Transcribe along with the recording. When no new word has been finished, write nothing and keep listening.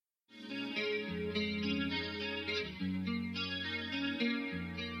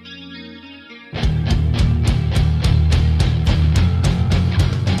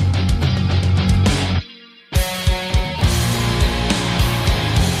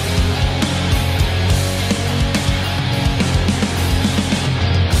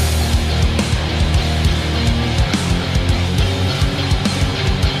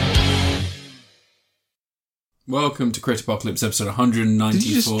Welcome to Crit Apocalypse episode 194. Did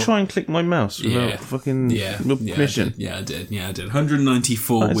you just try and click my mouse without fucking permission? I did.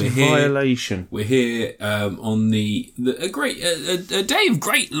 194. That's We're a here. Violation. We're here on a day of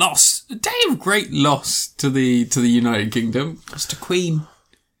great loss. A day of great loss to the United Kingdom. Lost to Queen,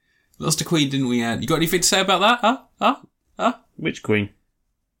 didn't we, Anne? You got anything to say about that? Huh? Which Queen?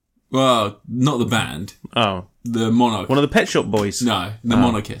 Well, not the band. Oh. The monarch. One of the Pet Shop Boys? No, the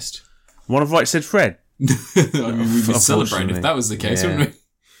monarchist. One of Right Said Fred? I mean, we'd be celebrating if that was the case, wouldn't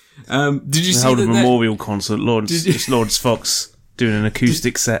we? Did you see held a memorial concert, Lawrence Fox doing an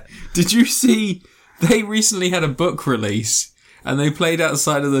acoustic set. Did you see they recently had a book release and they played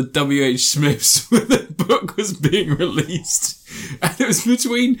outside of the W.H. Smiths when the book was being released, and it was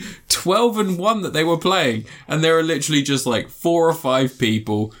between 12 and 1 that they were playing, and there were literally just like 4 or 5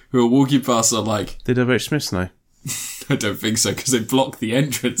 people who were walking past and like... Did W.H. Smiths know? I don't think so, because they blocked the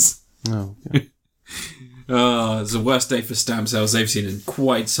entrance. Oh, okay. It's the worst day for stamp sales they've seen in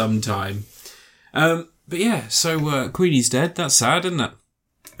quite some time. But yeah, so Queenie's dead. That's sad, isn't it?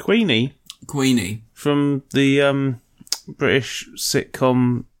 Queenie? From the British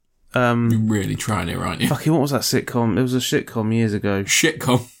sitcom... You're really trying it, aren't you? Fucking, what was that sitcom? It was a sitcom years ago.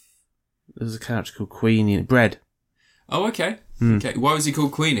 Shitcom. There was a character called Queenie. Bread. Oh, okay. Okay. Why was he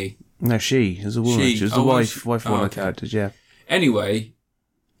called Queenie? No, she. It was a woman. She was the wife of one of the characters, yeah. Anyway...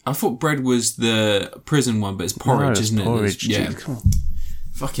 I thought Bread was the prison one, but it's Porridge, isn't it? Porridge. Yeah. Come on.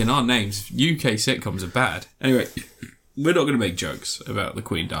 Fucking our names. UK sitcoms are bad. Anyway, we're not going to make jokes about the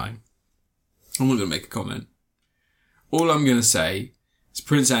Queen dying. I'm not going to make a comment. All I'm going to say is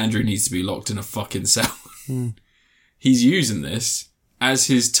Prince Andrew needs to be locked in a fucking cell. He's using this as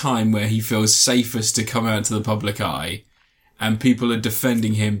his time where he feels safest to come out to the public eye, and people are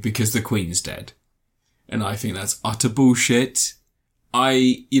defending him because the Queen's dead. And I think that's utter bullshit.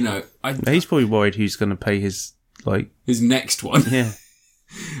 He's probably worried who's going to pay his next one. Yeah.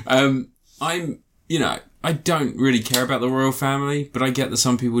 I don't really care about the royal family, but I get that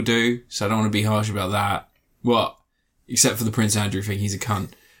some people do, so I don't want to be harsh about that. What? Except for the Prince Andrew thing, he's a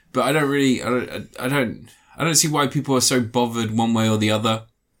cunt. But I don't see why people are so bothered one way or the other.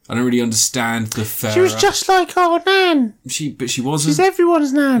 I don't really understand the Pharaoh. She was just like our nan. But she wasn't. She's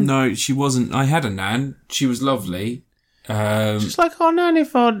everyone's nan. No, she wasn't. I had a nan. She was lovely. Just like our nan,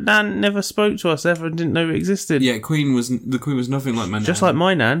 if our nan never spoke to us ever and didn't know we existed. Yeah, the Queen was nothing like my nan. Just like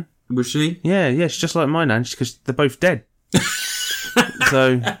my nan. Was she? Yeah, she's just like my nan, because they're both dead.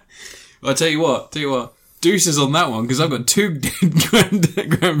 So... I'll tell you what. Deuces on that one, because I've got 2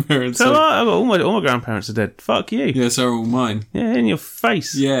 dead grandparents. So I've got all my grandparents are dead. Fuck you. Yeah, so are all mine. Yeah, in your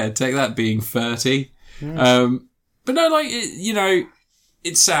face. Yeah, take that being 30. Yeah. But no,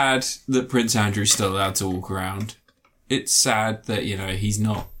 it's sad that Prince Andrew's still allowed to walk around. It's sad that, he's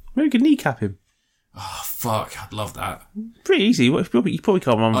not. Maybe we could kneecap him. Oh, fuck. I'd love that. Pretty easy. You probably can't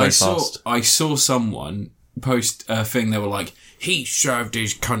run very fast. I saw someone post a thing. They were like, he served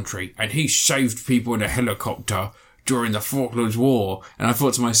his country and he saved people in a helicopter during the Falklands War. And I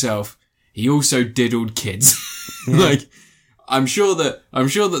thought to myself, he also diddled kids. Yeah. I'm sure that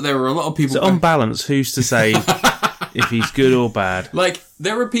there were a lot of people. So on balance, who's to say if he's good or bad?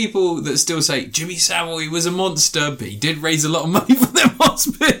 There are people that still say Jimmy Savile, he was a monster, but he did raise a lot of money for them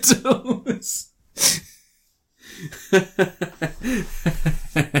hospitals.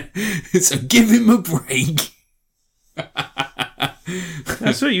 So give him a break.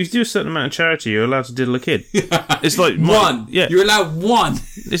 That's right. You do a certain amount of charity, you're allowed to diddle a kid. It's like one. Yeah, you're allowed 1.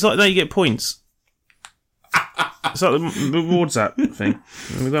 It's like you get points. It's like the rewards app thing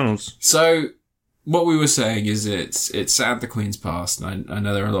at McDonald's. So what we were saying is it's sad the Queen's passed, and I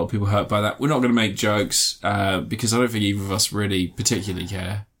know there are a lot of people hurt by that. We're not going to make jokes because I don't think either of us really particularly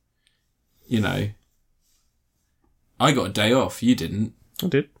care. I got a day off. You didn't. I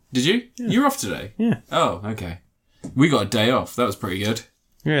did. Did you? Yeah. You're off today? Yeah. Oh, okay. We got a day off. That was pretty good.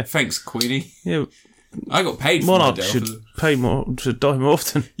 Yeah. Thanks, Queenie. Yeah. I got paid for my day off. Should pay more, should die more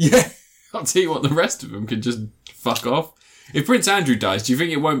often. Yeah. I'll tell you what, the rest of them can just fuck off. If Prince Andrew dies, do you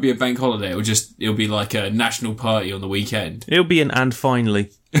think it won't be a bank holiday? It'll be like a national party on the weekend? It'll be an and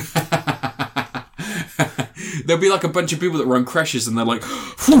finally. There'll be like a bunch of people that run crashes and they're like,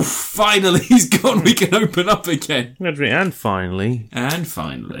 whew, finally he's gone, we can open up again. And finally.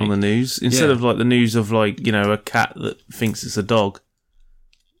 On the news. Instead of the news of a cat that thinks it's a dog,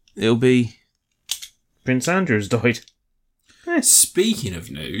 it'll be Prince Andrew's died. Speaking of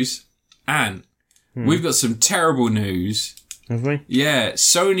news, Anne, we've got some terrible news. Have we? Yeah,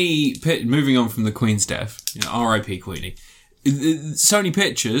 Sony, moving on from the Queen's death, R.I.P. Queenie. Sony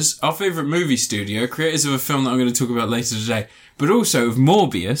Pictures, our favourite movie studio, creators of a film that I'm going to talk about later today, but also of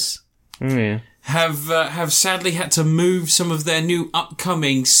Morbius, have sadly had to move some of their new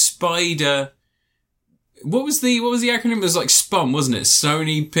upcoming Spider. What was the acronym? It was like SPUM, wasn't it?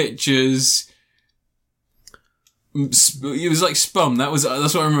 Sony Pictures. It was like SPUM. That's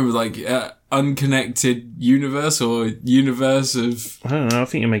what I remember. Like unconnected universe or universe of. I don't know. I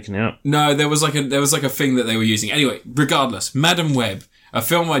think you're making it up. No, there was like a thing that they were using. Anyway, regardless, Madam Web, a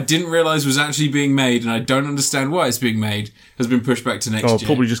film I didn't realise was actually being made, and I don't understand why it's being made, has been pushed back to next year.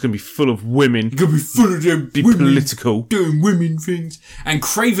 Probably just going to be full of women. It's going to be full of them be women political. doing women things. And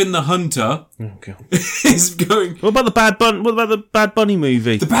Kraven the Hunter is going... What about the Bad Bunny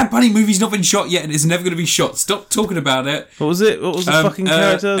movie? The Bad Bunny movie's not been shot yet, and it's never going to be shot. Stop talking about it. What was it? What was the fucking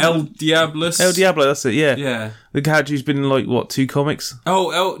character? El Diablo. El Diablo, that's it, yeah. Yeah. The character who's been in, like, what, 2 comics?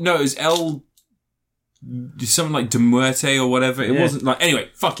 No, it was something like De Muerte or whatever. It wasn't like... Anyway,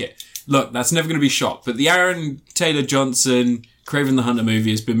 fuck it. Look, that's never going to be shot. But the Aaron Taylor Johnson Kraven the Hunter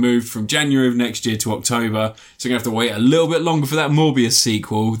movie has been moved from January of next year to October. So we're going to have to wait a little bit longer for that Morbius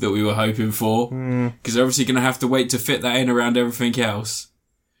sequel that we were hoping for. Because they're obviously going to have to wait to fit that in around everything else.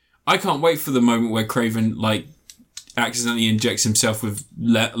 I can't wait for the moment where Kraven, like, accidentally injects himself with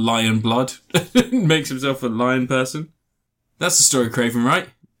lion blood. Makes himself a lion person. That's the story of Kraven, right?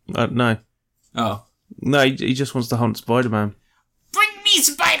 No. Oh. No, he just wants to hunt Spider-Man. Bring me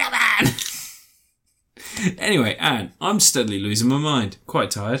Spider-Man! Anyway, Anne, I'm steadily losing my mind.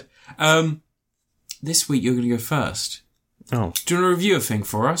 Quite tired. This week you're going to go first. Oh. Do you want to review a thing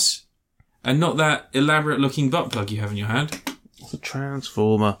for us? And not that elaborate looking butt plug you have in your hand. It's a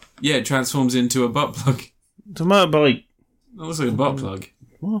transformer. Yeah, it transforms into a butt plug. It's a motorbike. That looks like a butt plug.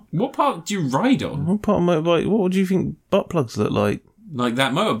 What part do you ride on? What part of a motorbike? What would you think butt plugs look like? Like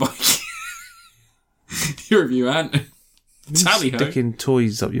that motorbike. Your review, Ant. Tally-ho. Sticking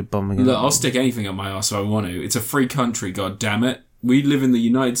toys up your bum again. Look, I'll stick anything up my arse if I want to. It's a free country, god damn it. We live in the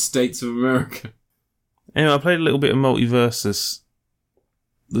United States of America. Anyway, I played a little bit of Multiversus.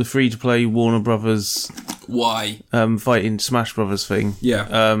 The free-to-play Warner Brothers... Why? Fighting Smash Brothers thing. Yeah.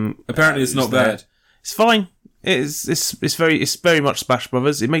 Apparently it's not bad. It's fine. It's very much Smash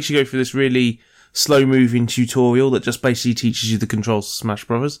Brothers. It makes you go through this really slow-moving tutorial that just basically teaches you the controls of Smash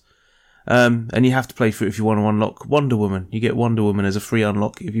Brothers. And you have to play through it if you want to unlock Wonder Woman. You get Wonder Woman as a free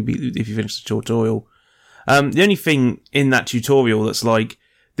unlock if you finish the tutorial. The only thing in that tutorial that's like,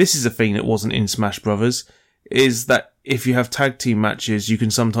 this is a thing that wasn't in Smash Brothers, is that if you have tag team matches, you can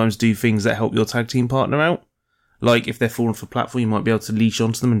sometimes do things that help your tag team partner out. Like, if they're falling off a platform, you might be able to leash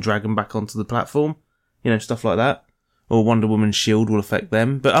onto them and drag them back onto the platform. You know, stuff like that. Or Wonder Woman's shield will affect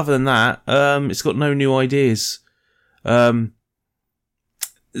them. But other than that, it's got no new ideas. Yeah.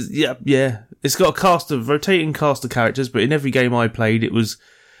 It's got a rotating cast of characters, but in every game I played, it was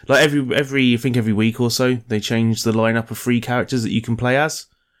like every week or so, they changed the lineup of free characters that you can play as,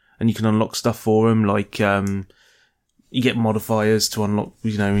 and you can unlock stuff for them. Like, you get modifiers to unlock,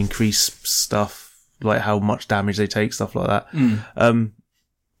 increase stuff, like how much damage they take, stuff like that.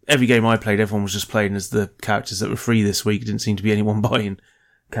 Every game I played, everyone was just playing as the characters that were free this week. It didn't seem to be anyone buying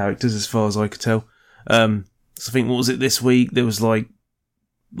characters as far as I could tell. So I think, what was it this week? There was like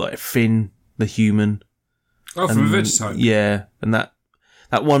Finn, the human. Oh, from Adventure Time. Yeah, and that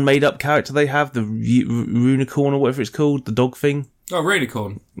one made-up character they have, the Runicorn or whatever it's called, the dog thing. Oh,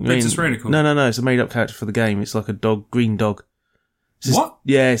 Rainicorn. Princess Rainicorn. No, it's a made-up character for the game. It's like a dog, green dog. What?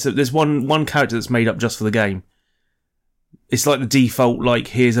 Yeah, so there's one character that's made up just for the game. It's like the default, like,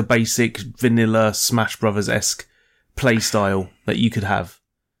 here's a basic vanilla Smash Brothers-esque play style that you could have.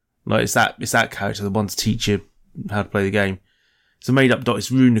 Like, it's that character, the one to teach you how to play the game. It's a made-up dog. It's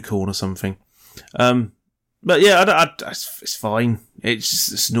Runicorn or something. But yeah, it's fine.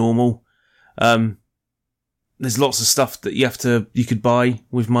 It's normal. There's lots of stuff that you could buy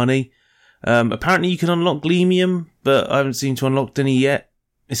with money. Apparently you can unlock Gleamium, but I haven't seemed to unlock any yet.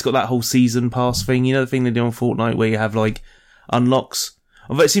 It's got that whole season pass thing. You know the thing they do on Fortnite where you have like unlocks?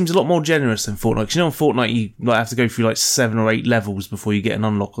 Although it seems a lot more generous than Fortnite. Because on Fortnite you have to go through 7 or 8 levels before you get an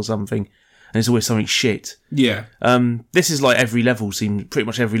unlock or something. And it's always something shit. Yeah. This is like pretty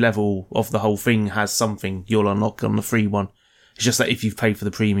much every level of the whole thing has something you'll unlock on the free one. It's just that if you've paid for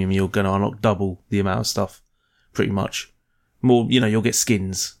the premium, you're going to unlock double the amount of stuff. Pretty much. More, you'll get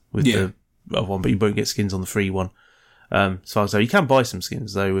skins with the other one, but you won't get skins on the free one. As far as you can buy some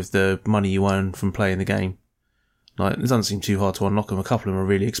skins though with the money you earn from playing the game. Like, it doesn't seem too hard to unlock them. A couple of them are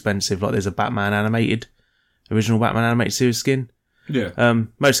really expensive. Like, there's a original Batman animated series skin. Yeah.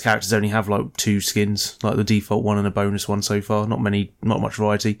 Most characters only have 2 skins, like the default one and a bonus one so far. Not much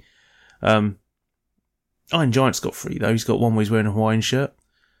variety. Iron Giant's got 3 though. He's got one where he's wearing a Hawaiian shirt.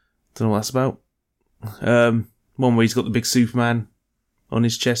 Don't know what that's about. One where he's got the big Superman on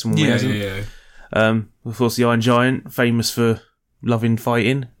his chest and one where he hasn't. Of course, the Iron Giant, famous for loving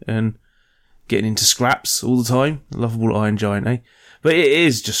fighting and getting into scraps all the time. Lovable Iron Giant, eh? But it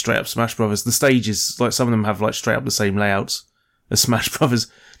is just straight up Smash Brothers. The stages, like some of them have like straight up the same layouts as Smash Brothers.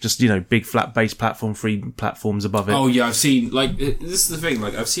 Just, big flat base platform, 3 platforms above it. Oh yeah, I've seen, like, this is the thing,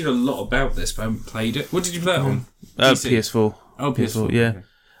 like, I've seen a lot about this, but I haven't played it. What did you play it on? PS4. Oh, PS4. Yeah.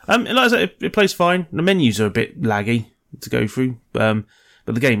 Okay. Like I said, it plays fine. The menus are a bit laggy to go through. But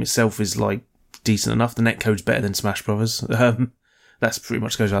the game itself is, like, decent enough. The netcode's better than Smash Brothers. That's pretty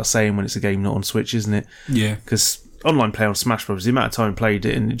much goes without saying when it's a game not on Switch, isn't it? Yeah. Because online play on Smash Brothers, the amount of time I played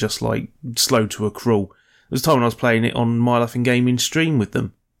it and it just, like, slowed to a crawl. There was a time when I was playing it on My Life in Gaming stream with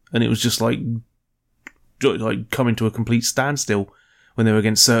them, and it was just, like coming to a complete standstill when they were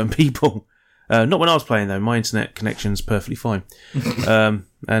against certain people. Not when I was playing, though. My internet connection's perfectly fine.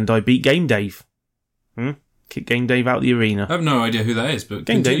 And I beat Game Dave. Kick Game Dave out of the arena. I have no idea who that is, but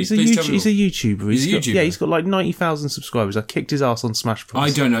Game Dave, he's a YouTuber. He's a YouTuber? Yeah, he's got like 90,000 subscribers. I kicked his ass on Smash Bros.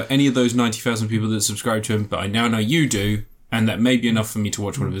 I don't know any of those 90,000 people that subscribe to him, but I now know you do, and that may be enough for me to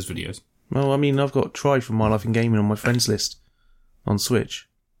watch one of his videos. Well, I mean, I've got Try from My Life in Gaming on my friends list on Switch.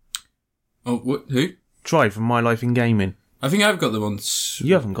 Oh, what? Who? Try from My Life in Gaming. I think I've got them on...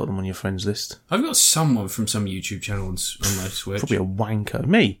 You haven't got them on your friends list. I've got someone from some YouTube channel on my Switch. Probably a wanker.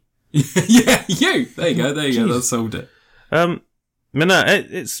 Me. Yeah, you! There you go, that solved it. But no,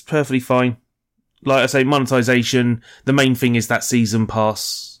 it's perfectly fine. Like I say, monetization, the main thing is that season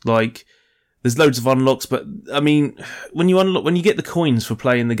pass. Like, there's loads of unlocks, but, I mean, when you get the coins for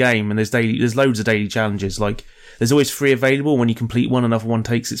playing the game, and there's loads of daily challenges, like, there's always 3 available. When you complete one, another one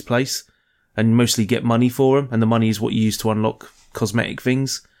takes its place. And you mostly get money for them, and the money is what you use to unlock cosmetic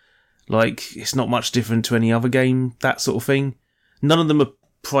things. Like, it's not much different to any other game, that sort of thing. None of them are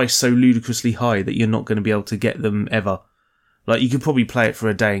priced so ludicrously high that you're not going to be able to get them ever. Like, you could probably play it for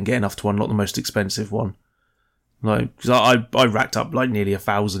a day and get enough to unlock the most expensive one. Like, cause I racked up like nearly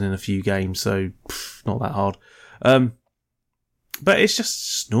 1,000 in a few games, so not that hard. But it's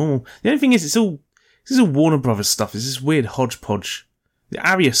just normal. The only thing is, this is all Warner Brothers stuff. It's this weird hodgepodge. The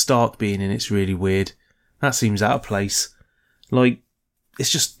Arya Stark being in it's really weird. That seems out of place. Like,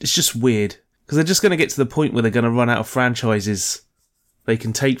 it's just weird. Because they're just going to get to the point where they're going to run out of franchises they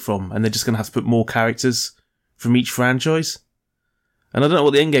can take from, and they're just going to have to put more characters from each franchise. And I don't know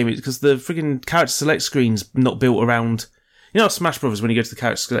what the end game is, because the freaking character select screen's not built around... Smash Brothers, when you go to the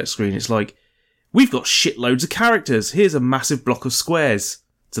character select screen, it's like, we've got shitloads of characters. Here's a massive block of squares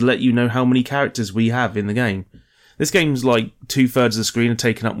to let you know how many characters we have in the game. This game's like 2/3 of the screen are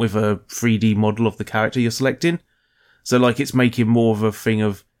taken up with a 3D model of the character you're selecting. So like it's making more of a thing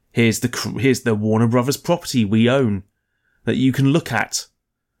of here's the Warner Brothers property we own that you can look at.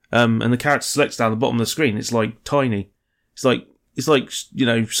 And the character selects down the bottom of the screen. It's like tiny. It's like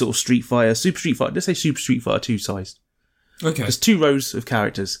sort of Street Fighter, Super Street Fighter. Let's say Super Street Fighter 2 sized. Okay. There's 2 rows of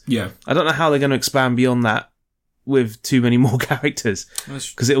characters. Yeah. I don't know how they're going to expand beyond that with too many more characters,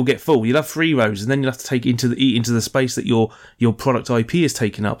 because it'll get full. You'll have 3 rows, and then you'll have to eat into the space that your product IP is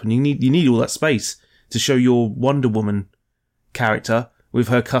taking up, and you need all that space to show your Wonder Woman character with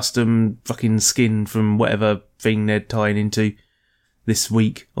her custom fucking skin from whatever thing they're tying into this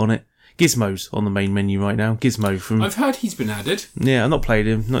week on it. Gizmo's on the main menu right now. Gizmo from... I've heard he's been added. Yeah, I've not played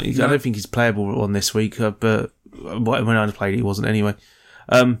him. I don't think he's playable on this week, but when I played it, he wasn't anyway.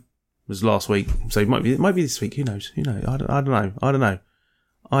 It was last week, so it might be this week. Who knows? I don't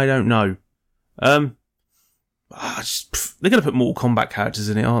know. They're going to put Mortal Kombat characters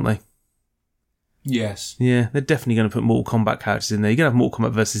in it, aren't they? Yes. Yeah, they're definitely going to put Mortal Kombat characters in there. You're going to have Mortal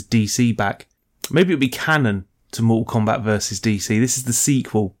Kombat versus DC back. Maybe it'll be canon to Mortal Kombat versus DC. This is the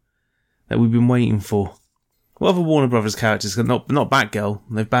sequel that we've been waiting for. What other Warner Brothers characters? Not Batgirl.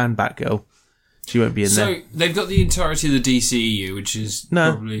 They've banned Batgirl. She won't be in there. So they've got the entirety of the DCEU, which is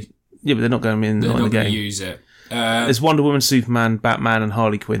probably... Yeah, but they're not going to be in the game. They're not going to use it. There's Wonder Woman, Superman, Batman, and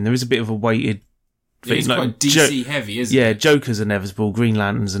Harley Quinn. There is a bit of a weighted thing. It's quite DC heavy, isn't it? Yeah, Joker's inevitable. Green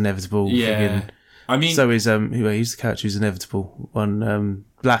Lantern's inevitable. Yeah. I mean... So is, who's the character who's inevitable?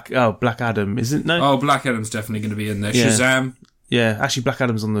 Black Adam, isn't it? No? Oh, Black Adam's definitely going to be in there. Yeah. Shazam. Yeah, actually Black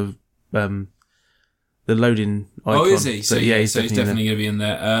Adam's on the loading icon. Oh, is he? So, he's definitely going to be in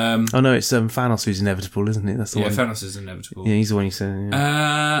there. Oh no, it's Thanos who's inevitable, isn't it? That's the one. Yeah, Thanos is inevitable. Yeah, he's the one you said.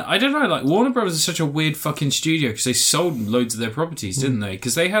 Yeah. I don't know, like, Warner Brothers is such a weird fucking studio because they sold loads of their properties, didn't they?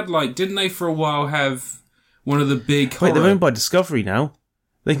 Because they had, like, didn't they for a while have one of the big Wait, they're owned by Discovery now.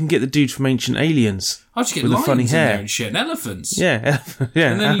 They can get the dude from Ancient Aliens. I'll just get with lions the funny in hair there and shit, and elephants. Yeah,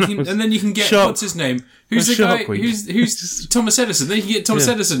 yeah. And then you can get Shark. what's his name? Who's the guy? Sharkweed. Who's Thomas Edison? Then you can get Thomas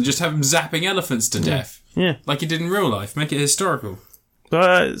Edison, just have him zapping elephants to death. Yeah, like he did in real life. Make it historical.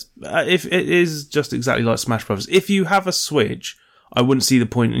 But if it is just exactly like Smash Brothers, if you have a Switch, I wouldn't see the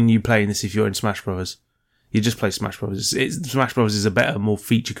point in you playing this if you're in Smash Brothers. You just play Smash Brothers. Smash Brothers is a better, more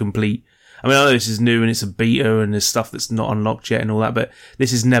feature complete. I mean, I know this is new and it's a beta and there's stuff that's not unlocked yet and all that, but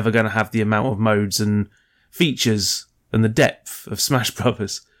this is never going to have the amount of modes and features and the depth of Smash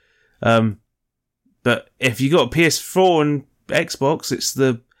Brothers. But if you got a PS4 and Xbox,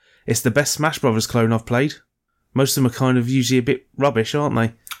 it's the best Smash Brothers clone I've played. Most of them are kind of usually a bit rubbish, aren't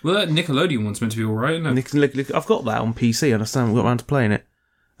they? Well, that Nickelodeon one's meant to be alright, isn't it? I've got that on PC, and I still haven't got around to playing it.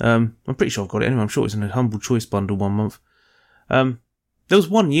 I'm pretty sure I've got it anyway. I'm sure it's in a Humble Choice bundle 1 month. There was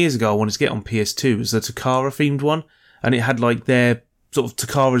one years ago I wanted to get on PS2. It was a Takara themed one, and it had like their sort of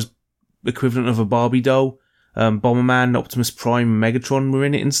Takara's equivalent of a Barbie doll. Bomberman, Optimus Prime, and Megatron were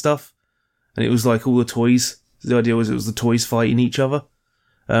in it and stuff. And it was like all the toys. The idea was it was the toys fighting each other.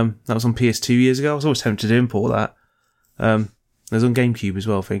 That was on PS2 years ago. I was always tempted to import that. It was on GameCube as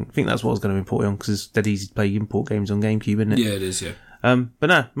well, I think. I think that's what I was going to import it on, because it's dead easy to play import games on GameCube, isn't it? Yeah, it is, yeah. But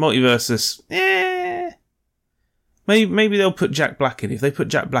no, Multiversus, Maybe they'll put Jack Black in it. If they put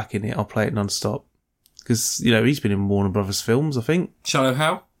Jack Black in it, I'll play it non-stop. Because, he's been in Warner Brothers films, I think. Shallow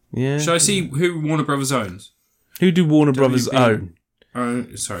Hal? Yeah. Shall I see who Warner Brothers owns? Who do Warner Brothers own?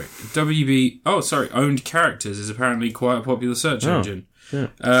 Owned characters is apparently quite a popular search engine. Yeah.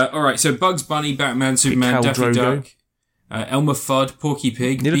 Alright, so Bugs Bunny, Batman, Superman, Daffy Duck, Elmer Fudd, Porky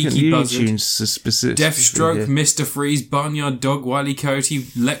Pig, Beaky Buzzard, Deathstroke, Mr. Freeze, Barnyard Dog, Wile E. Coyote,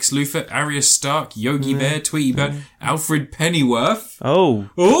 Lex Luthor, Arya Stark, Yogi Bear, Tweety Bird, Alfred Pennyworth. Oh,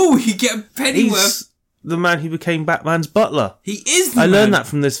 you get Pennyworth. He's the man who became Batman's butler. He is the I man. learned that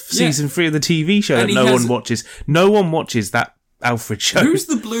from this season 3 of the TV show that no one watches. No one watches that Alfred show. Who's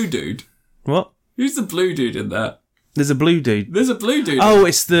the blue dude? What? Who's the blue dude in that? There's a blue dude. There's a blue dude. Oh,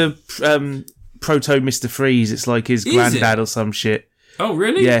 it's the proto Mr. Freeze. It's like his granddad or some shit. Oh,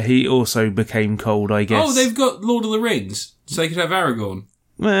 really? Yeah, he also became cold, I guess. Oh, they've got Lord of the Rings, so they could have Aragorn.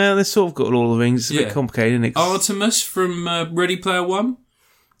 Well, they've sort of got all the rings. It's a bit complicated, isn't it? Artemis from Ready Player One.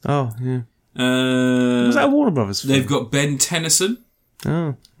 Oh, yeah. Was that a Warner Brothers film? They've got Ben Tennyson.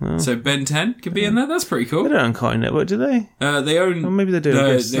 Oh. So Ben 10 could be in there. That's pretty cool. They don't own Cartoon Network, do they? They own... Or maybe they do,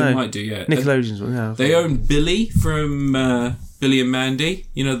 I guess. They might do, yeah. Nickelodeon's one, yeah. They own Billy from Billy and Mandy.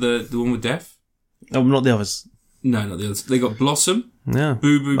 You know, the one with Death? Oh, not the others. No, not the others. They got Blossom. Yeah.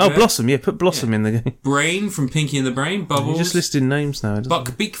 Boo Boo Bear. Oh, Blossom, yeah. Put Blossom in the game. Brain from Pinky and the Brain. Bubbles. You're just listing names now.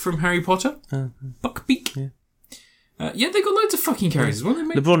 Buckbeak from Harry Potter. Buckbeak. Yeah. They got loads of fucking characters. What they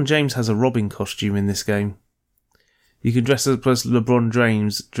make? LeBron James has a Robin costume in this game. You can dress as LeBron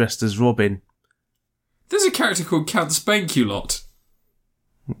James dressed as Robin. There's a character called Count Spankulot.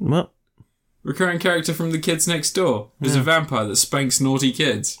 What? Recurring character from The Kids Next Door. There's a vampire that spanks naughty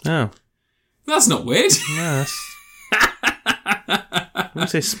kids. Oh. That's not weird. No, Let me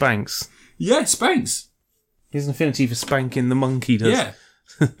say Spanks. Yeah, Spanks. He has an affinity for spanking the monkey, does.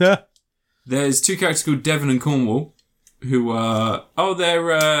 Yeah. There's 2 characters called Devon and Cornwall, who are...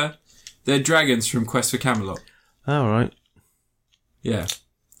 they're dragons from Quest for Camelot. All right. Yeah.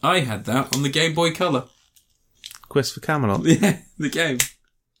 I had that on the Game Boy Color. Quest for Camelot. Yeah, the game.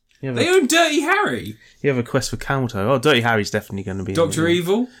 They own Dirty Harry. You have a Quest for Camelot. Oh, Dirty Harry's definitely going to be Dr.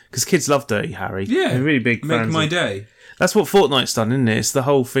 Evil. Because kids love Dirty Harry. Yeah. They're really big fans. Make my day. That's what Fortnite's done, isn't it? It's the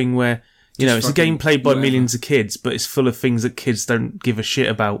whole thing where, it's a game played by millions of kids, but it's full of things that kids don't give a shit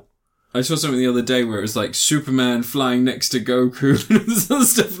about. I saw something the other day where it was like Superman flying next to Goku and this other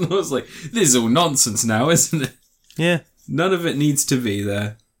stuff, and I was like, this is all nonsense now, isn't it? Yeah. None of it needs to be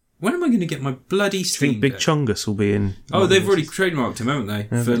there. When am I going to get my bloody Steam I think Big Deck? Chungus will be in. Oh, they've already trademarked him, haven't they?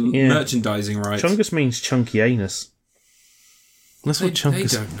 For merchandising rights. Chungus means chunky anus. That's what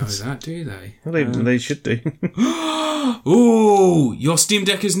Chungus They don't know that, do they? Well, they should do. Ooh, your Steam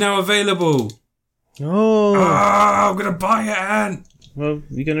Deck is now available. Oh. I'm going to buy it, Ant. Well,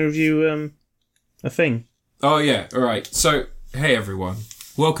 you're going to review a thing. Oh, yeah. All right. So, hey, everyone.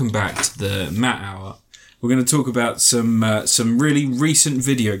 Welcome back to the Matt Hour. We're going to talk about some really recent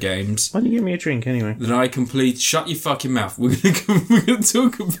video games. Why don't you give me a drink anyway? That I complete. Shut your fucking mouth. We're going to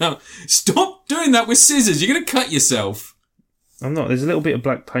talk about... Stop doing that with scissors. You're going to cut yourself. I'm not. There's a little bit of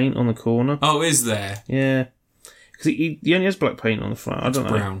black paint on the corner. Oh, is there? Yeah. Because he only has black paint on the front. I don't know.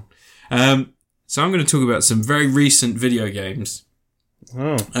 Brown. So I'm going to talk about some very recent video games.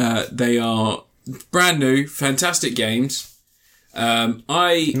 Oh. They are brand new, fantastic games.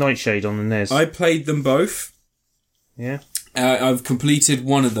 Nightshade on the NES. I played them both. Yeah. I've completed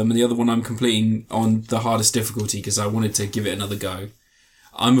one of them, and the other one I'm completing on the hardest difficulty because I wanted to give it another go.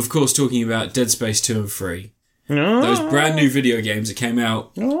 I'm of course talking about Dead Space 2 and 3. Oh. Those brand new video games that came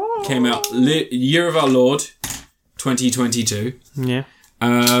out year of our Lord 2022. Yeah.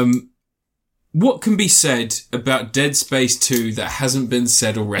 What can be said about Dead Space 2 that hasn't been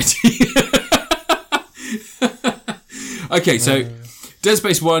said already? Okay, so Dead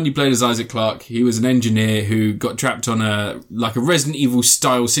Space 1, you played as Isaac Clarke. He was an engineer who got trapped on a Resident Evil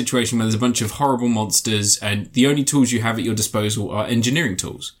style situation where there's a bunch of horrible monsters and the only tools you have at your disposal are engineering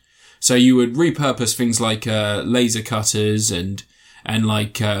tools. So you would repurpose things like laser cutters and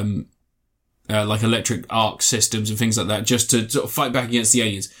electric arc systems and things like that just to sort of fight back against the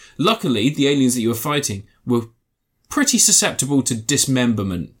aliens. Luckily, the aliens that you were fighting were pretty susceptible to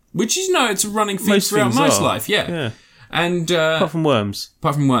dismemberment, which is, it's a running theme throughout most life. Yeah. And apart from worms.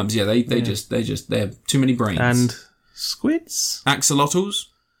 Yeah, they have too many brains. And squids? Axolotls?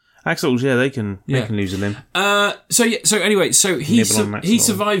 Axolotls, yeah, they can lose a limb. So he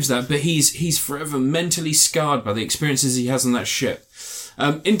survives that, but he's forever mentally scarred by the experiences he has on that ship.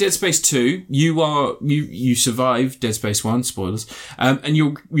 In Dead Space 2, you survive Dead Space 1, spoilers, and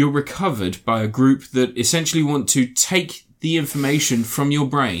you're recovered by a group that essentially want to take the information from your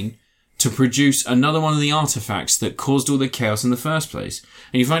brain to produce another one of the artifacts that caused all the chaos in the first place.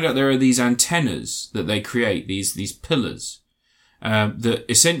 And you find out there are these antennas that they create, these pillars, that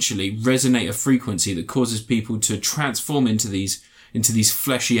essentially resonate a frequency that causes people to transform into these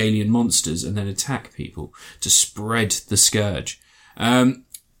fleshy alien monsters and then attack people to spread the scourge. And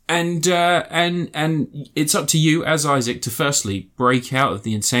it's up to you as Isaac to firstly break out of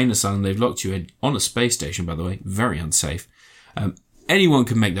the insane asylum they've locked you in on a space station, by the way, very unsafe. Anyone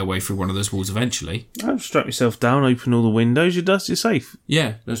can make their way through one of those walls eventually. Strap yourself down, open all the windows, you're safe.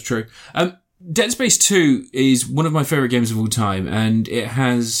 Yeah, that's true. Dead Space 2 is one of my favourite games of all time, and it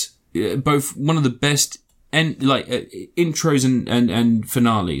has both one of the best intros and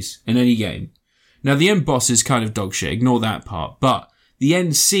finales in any game. Now, the end boss is kind of dog shit, ignore that part, but the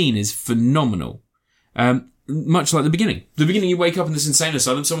end scene is phenomenal. Much like the beginning. The beginning, you wake up in this insane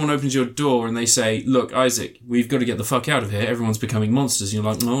asylum, someone opens your door and they say, look, Isaac, we've got to get the fuck out of here. Everyone's becoming monsters. And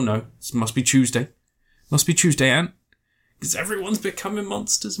you're like, no, it must be Tuesday. Must be Tuesday, Ant. Because everyone's becoming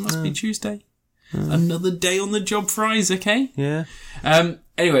monsters. Must be Tuesday. Another day on the job for Isaac, eh? Yeah.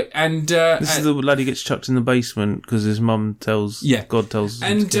 Anyway, and this is the lad who gets chucked in the basement because his mum tells. Yeah. God tells.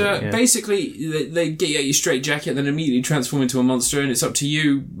 And basically, they get you out your straitjacket, then immediately transform into a monster, and it's up to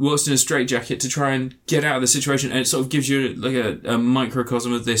you, whilst in a straitjacket, to try and get out of the situation. And it sort of gives you like a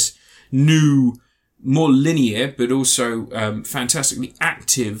microcosm of this new, more linear, but also fantastically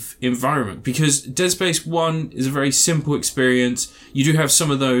active environment. Because Dead Space 1 is a very simple experience. You do have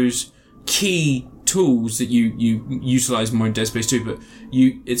some of those key tools that you utilize more in Dead Space 2, but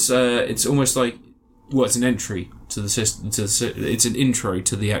it's almost like it's an entry to the system. It's an intro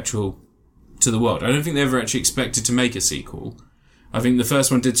to the world. I don't think they ever actually expected to make a sequel. I think the first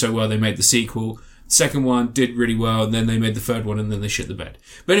one did so well they made the sequel. The second one did really well, and then they made the third one, and then they shit the bed.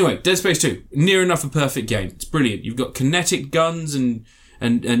 But anyway, Dead Space 2, near enough a perfect game. It's brilliant. You've got kinetic guns and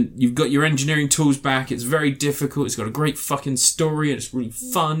you've got your engineering tools back. It's very difficult. It's got a great fucking story, and it's really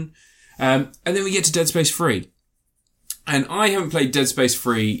fun. And then we get to Dead Space 3. And I haven't played Dead Space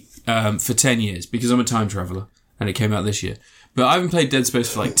 3 for 10 years because I'm a time traveller and it came out this year. But I haven't played Dead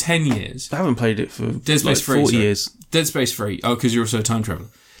Space for 10 years. I haven't played it for Dead Space 3, 40 years. Dead Space 3. Oh, because you're also a time traveller.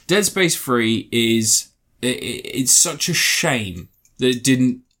 Dead Space 3 it's such a shame that it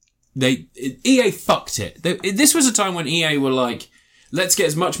didn't... EA fucked it. This was a time when EA were like, let's get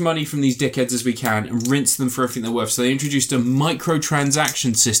as much money from these dickheads as we can and rinse them for everything they're worth. So they introduced a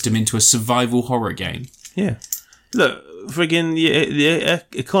microtransaction system into a survival horror game. Yeah. Look, friggin'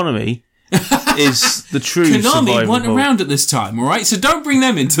 the economy is the true Konami weren't around at this time, alright? So don't bring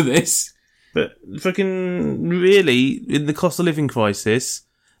them into this. But friggin' really, in the cost of living crisis,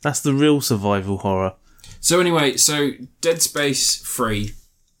 that's the real survival horror. So anyway, Dead Space 3,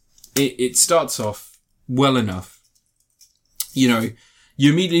 it starts off well enough. You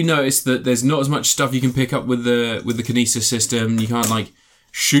immediately notice that there's not as much stuff you can pick up with the kinesis system. You can't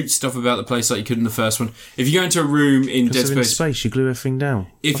shoot stuff about the place like you could in the first one. If you go into a room in Dead Space, in space, you glue everything down.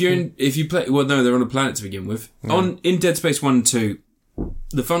 If you play, well, no, they're on a planet to begin with. Yeah. In Dead Space 1 and 2,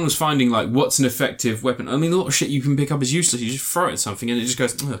 the fun was finding what's an effective weapon. I mean, a lot of shit you can pick up is useless. You just throw it at something and it just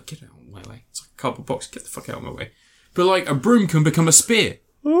goes, oh, get out of my way. It's like a cardboard box. Get the fuck out of my way. But a broom can become a spear.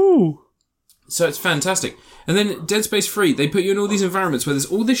 Ooh. So it's fantastic. And then Dead Space 3, they put you in all these environments where there's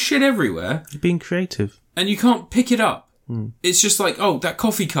all this shit everywhere. You're being creative. And you can't pick it up. It's just that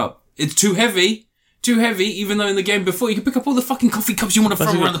coffee cup. It's too heavy. Even though in the game before you could pick up all the fucking coffee cups you want to throw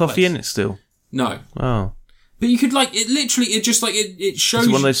around the place. coffee in it still? No. Oh. But you could it shows. It's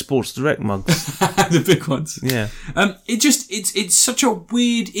one of those Sports Direct mugs. The big ones. Yeah. It's such a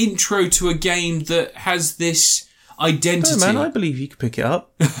weird intro to a game that has this identity. No, man, I believe you could pick it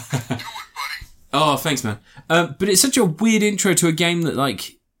up. Oh, thanks, man. But it's such a weird intro to a game that,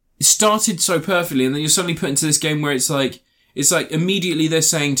 like, started so perfectly, and then you're suddenly put into this game where it's like immediately they're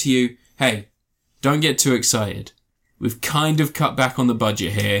saying to you, hey, don't get too excited. We've kind of cut back on the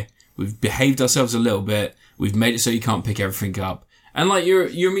budget here. We've behaved ourselves a little bit. We've made it so you can't pick everything up. And, like, you're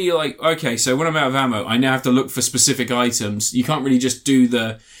immediately like, okay, so when I'm out of ammo, I now have to look for specific items. You can't really just do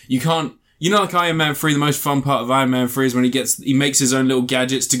like Iron Man 3, the most fun part of Iron Man 3 is when he makes his own little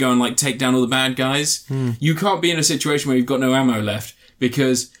gadgets to go and, like, take down all the bad guys. You can't be in a situation where you've got no ammo left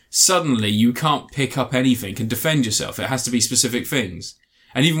because suddenly you can't pick up anything and defend yourself. It has to be specific things.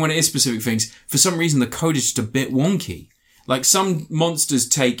 And even when it is specific things, for some reason the code is just a bit wonky. Like, some monsters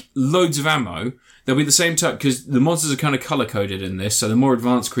take loads of ammo. They'll be the same type, because the monsters are kind of colour-coded in this, so the more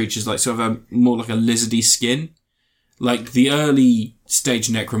advanced creatures, like, sort of more like a lizardy skin. Like, the early stage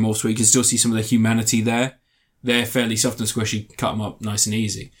necromorphs, where you can still see some of the humanity there, they're fairly soft and squishy, cut them up nice and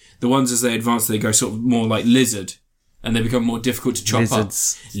easy. The ones as they advance, they go sort of more like lizard, and they become more difficult to chop up.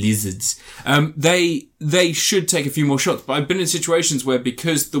 Lizards. They should take a few more shots, but I've been in situations where,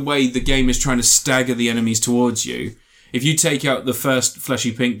 because the way the game is trying to stagger the enemies towards you, if you take out the first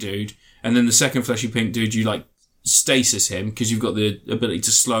fleshy pink dude, and then the second fleshy pink dude, you, like, stasis him, because you've got the ability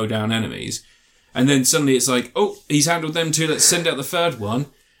to slow down enemies. And then suddenly it's like, oh, he's handled them too, let's send out the third one.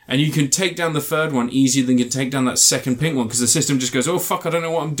 And you can take down the third one easier than you can take down that second pink one, because the system just goes, oh, fuck, I don't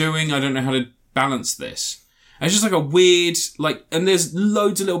know what I'm doing, I don't know how to balance this. And it's just like a weird, like, and there's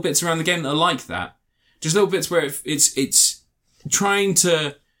loads of little bits around the game that are like that. Just little bits where it's trying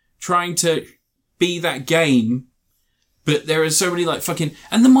to be that game, but there are so many, like, fucking...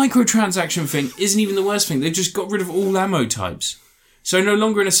 And the microtransaction thing isn't even the worst thing. They've just got rid of all ammo types. So no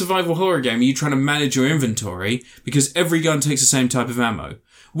longer in a survival horror game are you trying to manage your inventory, because every gun takes the same type of ammo.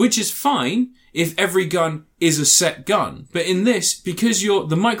 Which is fine if every gun is a set gun. But in this, because the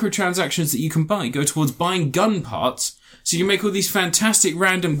microtransactions that you can buy go towards buying gun parts, so you can make all these fantastic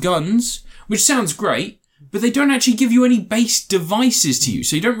random guns, which sounds great, but they don't actually give you any base devices to use,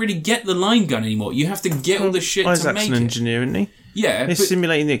 so you don't really get the line gun anymore. You have to get all the shit to make it. Isaac's an engineer, isn't he? Yeah. He's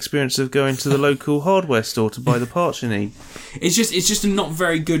simulating the experience of going to the local hardware store to buy the parts you need. It's just a not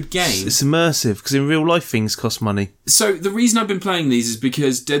very good game. It's immersive, because in real life things cost money. So the reason I've been playing these is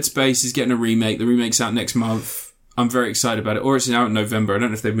because Dead Space is getting a remake. The remake's out next month. I'm very excited about it. Or it's out in November. I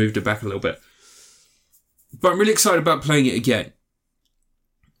don't know if they've moved it back a little bit. But I'm really excited about playing it again.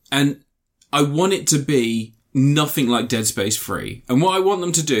 And I want it to be nothing like Dead Space 3. And what I want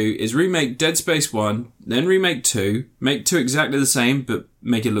them to do is remake Dead Space 1, then remake 2, make 2 exactly the same, but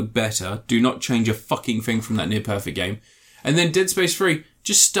make it look better. Do not change a fucking thing from that near perfect game. And then Dead Space 3,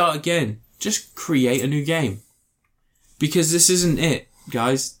 just start again. Just create a new game. Because this isn't it,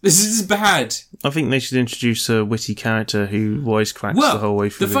 guys. This is bad. I think they should introduce a witty character who wisecracks the whole way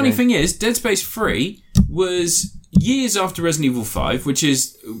through the funny game. thing is, Dead Space 3 was years after Resident Evil 5, which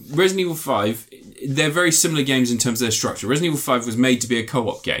is Resident Evil 5. They're very similar games in terms of their structure. Resident Evil 5 was made to be a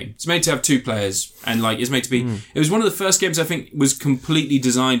co-op game. It's made to have 2 players, and, like, it's made to be... It was one of the first games I think was completely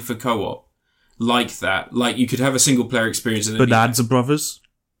designed for co-op. Like that. Like, you could have a single player experience. And Bonanza Brothers?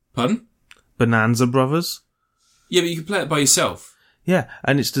 Pardon? Bonanza Brothers? Yeah, but you could play it by yourself. Yeah,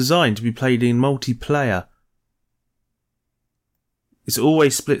 and it's designed to be played in multiplayer. It's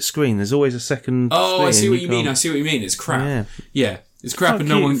always split screen. There's always a second screen. Oh, I see what you mean. It's crap. Yeah. It's crap, and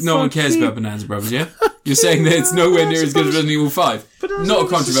no one cares about Bonanza Brothers, yeah? You're saying that it's nowhere near as good as Resident Evil 5. Not a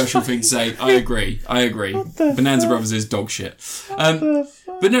controversial thing to say. I agree. Bonanza Brothers is dog shit.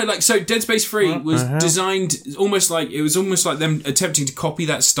 But no, like, so Dead Space 3 was designed almost like them attempting to copy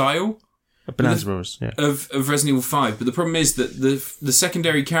that style. Bonanza Brothers, yeah. Of Resident Evil 5. But the problem is that the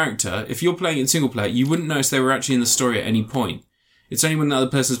secondary character, if you're playing it in single player, you wouldn't notice they were actually in the story at any point. It's only when the other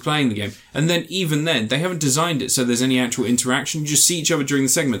person's playing the game. And then, even then, they haven't designed it so there's any actual interaction. You just see each other during the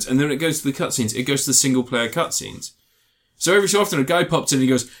segments. And then when it goes to the cutscenes, it goes to the single-player cutscenes. So every so often, a guy pops in and he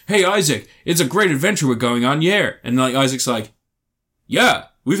goes, "Hey, Isaac, it's a great adventure we're going on, yeah." And, like, Isaac's like, "Yeah,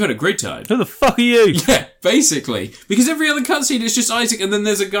 we've had a great time." Who the fuck are you? Yeah, basically. Because every other cutscene is just Isaac, and then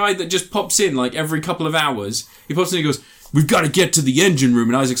there's a guy that just pops in, like, every couple of hours. He pops in and he goes, "We've got to get to the engine room."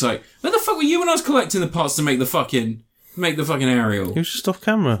 And Isaac's like, "Where the fuck were you when I was collecting the parts to make the fucking aerial?" He was just off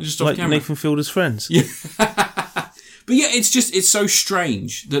camera. Like Nathan Fielder's friends. Yeah. But yeah, it's so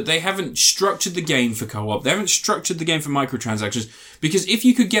strange that they haven't structured the game for co-op. They haven't structured the game for microtransactions. Because if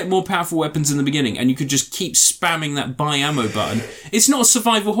you could get more powerful weapons in the beginning and you could just keep spamming that buy ammo button, it's not a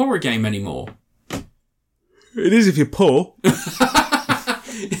survival horror game anymore. It is if you're poor.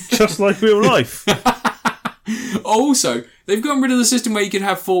 Just like real life. Also, they've gotten rid of the system where you could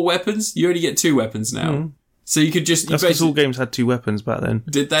have 4 weapons. You only get 2 weapons now. So you could just... That's because all games had 2 weapons back then.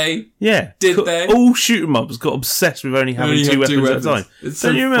 Did they? Yeah. Did they? All shoot 'em ups got obsessed with only having 2 weapons at a time.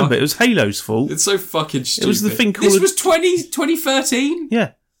 Don't you remember? It was Halo's fault. It's so fucking stupid. It was the thing This was 2013?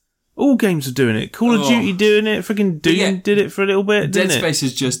 Yeah. All games were doing it. Call of Duty doing it. Freaking Doom did it for a little bit, Dead didn't Space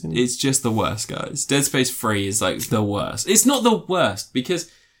is just the worst, guys. Dead Space 3 is like the worst. It's not the worst because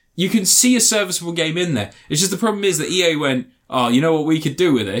you can see a serviceable game in there. It's just the problem is that EA went, oh, you know what we could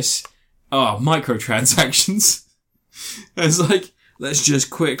do with this? Oh, microtransactions. It's like, let's just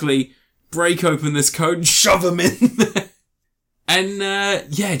quickly break open this code and shove them in there. And,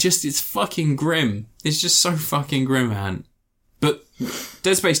 it's fucking grim. It's just so fucking grim, man. But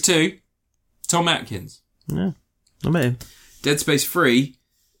Dead Space 2, Tom Atkins. Yeah, I met him. Dead Space 3,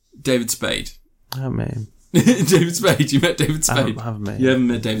 David Spade. I met him. David Spade. You met David Spade? I haven't met him. You haven't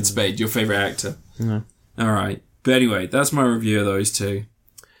met David Spade, your favourite actor? No. Alright. But anyway, that's my review of those 2.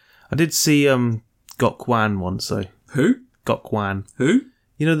 I did see Gok Wan once, though. Who? Gok Wan. Who?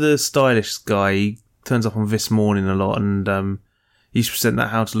 You know the stylish guy? He turns up on This Morning a lot, and he used to present that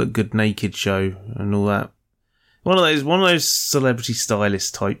How to Look Good Naked show and all that. One of those celebrity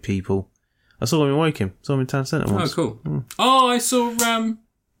stylist type people. I saw him in Woking. Saw him in Town Centre once. Oh, cool. Oh, I saw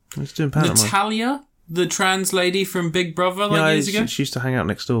He's doing pantomime. Natalia, the trans lady from Big Brother, years ago. She used to hang out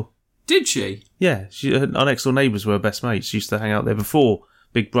next door. Did she? Yeah, our next door neighbours were her best mates. She used to hang out there before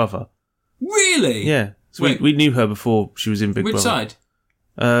Big Brother. Really? Yeah. So we knew her before she was in Big Brother.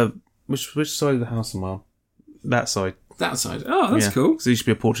 Which side? Which side of the house am I on? That side. That side. Oh, that's cool. Because there used to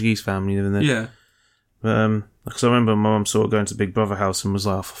be a Portuguese family living there. Yeah. Because I remember my mum saw her going to Big Brother house and was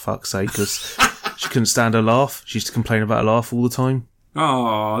like, oh, for fuck's sake, because she couldn't stand her laugh. She used to complain about her laugh all the time.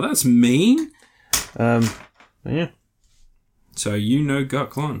 Oh, that's mean. Yeah. So you know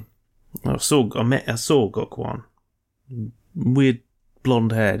Gok Wan. I saw Gok Wan. Weird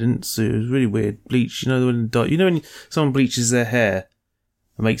blonde hair, didn't see. It was really weird. Bleach, when someone bleaches their hair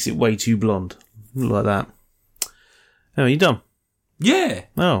and makes it way too blonde, like that. Oh, you done? Yeah.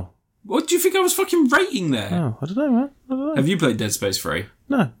 Oh. What do you think I was fucking rating there? Oh, I don't know, man. I don't know. Have you played Dead Space 3?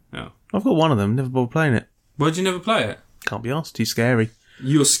 No. Oh. I've got one of them. Never bothered playing it. Why'd you never play it? Can't be asked. Too scary.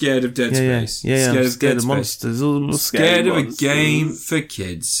 You're scared of Dead Space. Yeah. Scared I'm of scared Dead of Space. monsters. Scared of a game for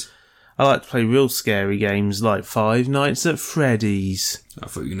kids. I like to play real scary games like Five Nights at Freddy's. I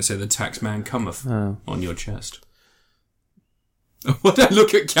thought you were going to say the Taxman cometh on your chest. Why did I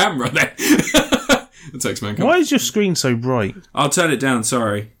look at camera then? The Taxman cometh. Why is your screen so bright? I'll turn it down,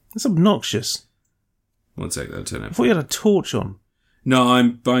 sorry. It's obnoxious. One sec, I'll turn it. I thought you had a torch on. No,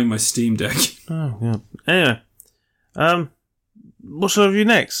 I'm buying my Steam Deck. Oh, God. Anyway. What shall I review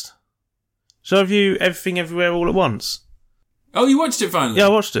next? Shall I review Everything Everywhere All at Once? Oh, you watched it finally? Yeah, I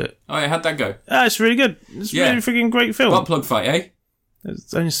watched it. Oh, yeah, how'd that go? It's really good. It's really freaking great film. Butt plug fight, eh?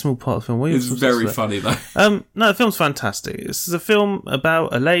 It's only a small part of the film. It's very funny, though. No, the film's fantastic. This is a film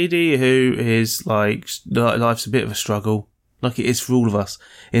about a lady who is like, life's a bit of a struggle, like it is for all of us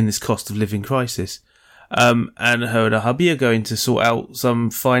in this cost of living crisis. And her and her hubby are going to sort out some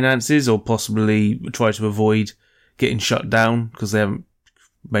finances or possibly try to avoid getting shut down because they haven't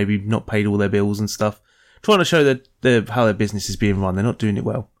maybe not paid all their bills and stuff. Trying to show how their business is being run. They're not doing it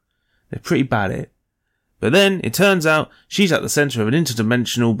well. They're pretty bad at it. But then it turns out she's at the centre of an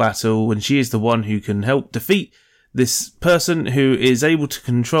interdimensional battle and she is the one who can help defeat this person who is able to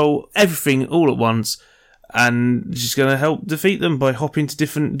control everything all at once, and she's going to help defeat them by hopping to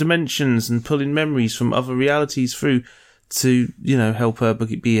different dimensions and pulling memories from other realities through to, help her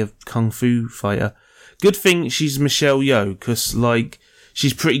be a kung fu fighter. Good thing she's Michelle Yeoh, because,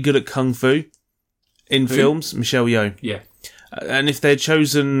 she's pretty good at kung fu in films. Michelle Yeoh. Yeah. And if they'd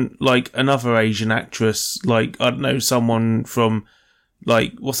chosen, another Asian actress, I don't know, someone from,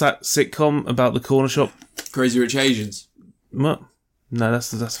 what's that sitcom about the corner shop? Crazy Rich Asians. What? No,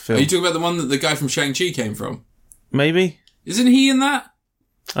 that's a film. Are you talking about the one that the guy from Shang-Chi came from? Maybe. Isn't he in that?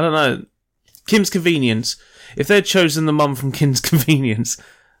 I don't know. Kim's Convenience. If they'd chosen the mum from Kim's Convenience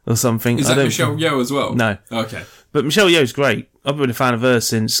or something... Is that Michelle Yeoh as well? No. Okay. But Michelle Yeoh's great. I've been a fan of her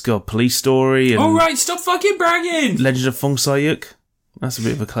since Police Story and... Oh, right, stop fucking bragging! Legend of Fong Sayuk. That's a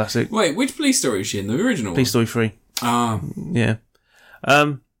bit of a classic. Wait, which Police Story is she in? The original Police Story 3. Ah. Yeah.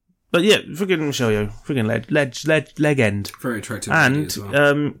 But yeah, friggin' Michelle Yeoh. Friggin' legend. Very attractive. And as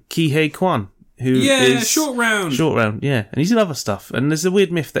well. Ki-Hye Kwan, who is... Short Round. Short Round, yeah. And he's in other stuff. And there's a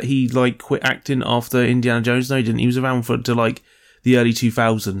weird myth that he, quit acting after Indiana Jones. No, he didn't. He was around to, the early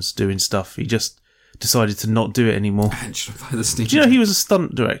 2000s doing stuff. He just decided to not do it anymore. Should I buy the sneaker? Do you know he was a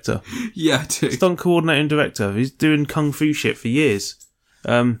stunt director? Yeah, I do. Stunt coordinator and director. He's doing kung fu shit for years.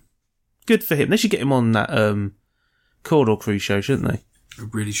 Good for him. They should get him on that Corridor Crew show, shouldn't they? I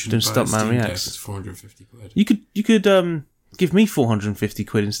really shouldn't buy a Stuntman Steam Deck. Reacts. It's 450 quid. You could give me 450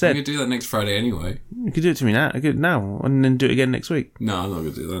 quid I'm instead. going to do that next Friday anyway. You could do it to me now, and then do it again next week. No, I'm not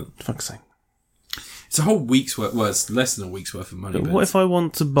going to do that. Fuck's sake. It's a whole week's worth. Well, it's less than a week's worth of money. But But what if I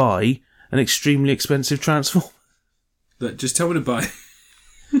want to buy an extremely expensive Transform? Look, just tell me to buy.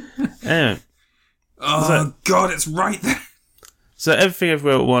 Anyway, Oh, God, it's right there. so Everything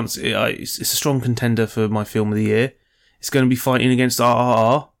Everywhere at Once, it's a strong contender for my film of the year. It's going to be fighting against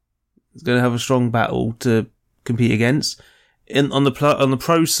RRR. It's going to have a strong battle to compete against. On the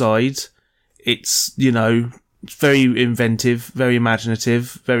pro side, it's, it's very inventive, very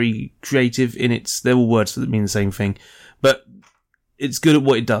imaginative, very creative in its... They're all words that mean the same thing. But it's good at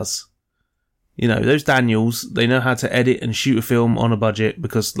what it does. Those Daniels, they know how to edit and shoot a film on a budget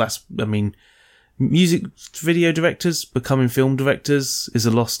because music video directors becoming film directors is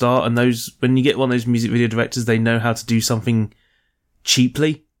a lost art. And when you get one of those music video directors, they know how to do something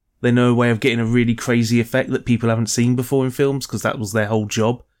cheaply. They know a way of getting a really crazy effect that people haven't seen before in films because that was their whole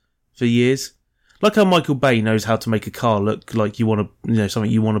job for years. Like how Michael Bay knows how to make a car look like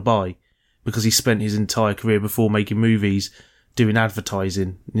something you want to buy because he spent his entire career before making movies doing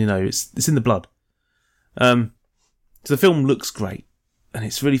advertising. It's in the blood. So the film looks great and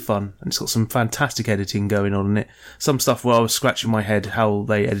it's really fun and it's got some fantastic editing going on in it. Some stuff where I was scratching my head how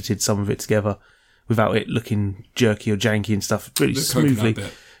they edited some of it together without it looking jerky or janky and stuff. Really smoothly.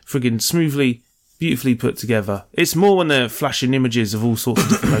 Friggin' smoothly, beautifully put together. It's more when they're flashing images of all sorts of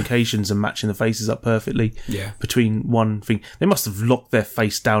different locations and matching the faces up perfectly between one thing. They must have locked their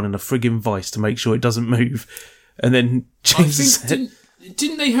face down in a friggin' vice to make sure it doesn't move. And then change the set.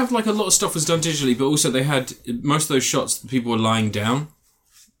 Didn't they have a lot of stuff was done digitally, but also they had most of those shots the people were lying down?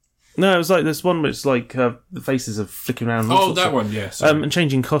 No, it was like this one where it's the faces are flicking around. Oh, that one, yes. Yeah, and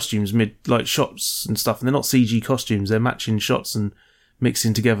changing costumes mid shots and stuff. And they're not CG costumes, they're matching shots and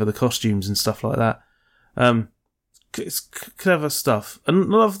mixing together the costumes and stuff like that. It's clever stuff.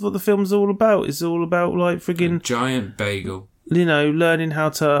 And I love what the film's all about. It's all about friggin' a giant bagel. Learning how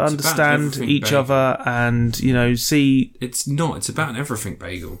to understand each bagel. other and, see... It's not. It's about an everything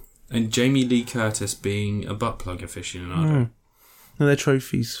bagel. And Jamie Lee Curtis being a butt plug aficionado. And they're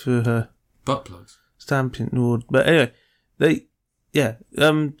trophies for her... Butt plugs. Stamping award. But anyway,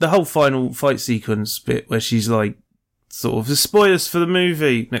 the whole final fight sequence bit where she's sort of the spoilers for the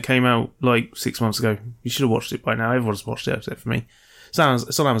movie that came out 6 months ago. You should have watched it by now. Everyone's watched it except for me. It's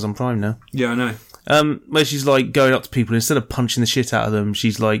on Amazon Prime now. Yeah, I know. Where she's going up to people instead of punching the shit out of them,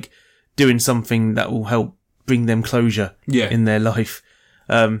 she's doing something that will help bring them closure in their life.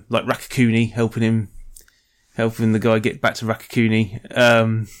 Like Raccacoonie helping the guy get back to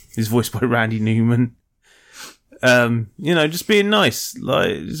Raccacoonie. He's voiced by Randy Newman. Just being nice,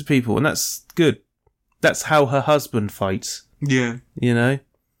 to people, and that's good. That's how her husband fights. Yeah.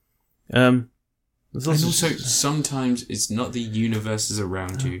 And also, sometimes it's not the universes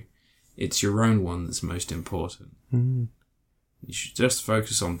around you. It's your own one that's most important. Mm. You should just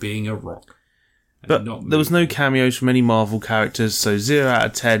focus on being a rock. But there was no cameos from any Marvel characters, so 0 out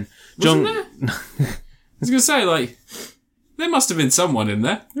of 10. Wasn't there? I was going to say, there must have been someone in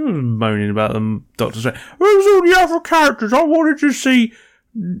there. You were moaning about them, Doctor Strange. Where's all the other characters? I wanted to see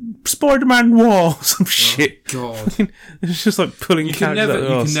Spider-Man Noir, some shit. God. It's just pulling characters out of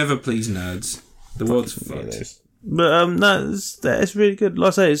the arse. You can never please nerds. The world's fucked. But no, it's really good.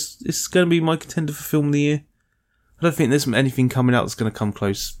 Like I say, it's going to be my contender for film of the year. I don't think there's anything coming out that's going to come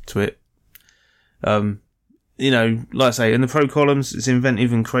close to it. Like I say, in the pro columns, it's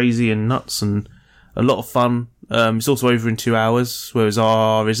inventive and crazy and nuts and a lot of fun. It's also over in 2 hours, whereas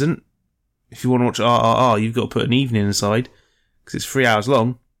RRR isn't. If you want to watch RRR, you've got to put an evening aside because it's 3 hours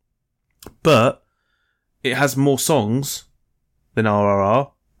long. But it has more songs than RRR.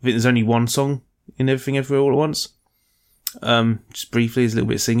 I think there's only one song in Everything Everywhere All at Once. Just briefly, there's a little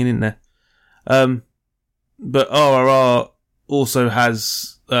bit of singing in there. But RRR also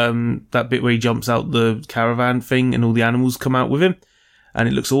has that bit where he jumps out the caravan thing and all the animals come out with him, and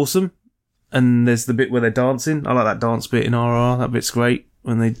it looks awesome. And there's the bit where they're dancing. I like that dance bit in RRR. That bit's great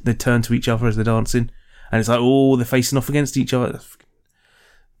when they turn to each other as they're dancing, and it's they're facing off against each other.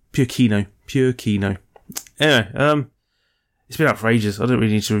 Pure kino. Anyway, it's been out for ages. I don't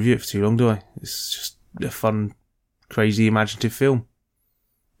really need to review it for too long, do I? It's just a fun, crazy, imaginative film.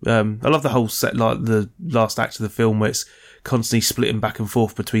 I love the whole set, the last act of the film where it's constantly splitting back and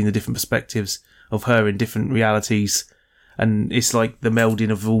forth between the different perspectives of her in different realities. And it's the melding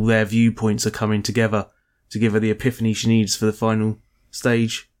of all their viewpoints are coming together to give her the epiphany she needs for the final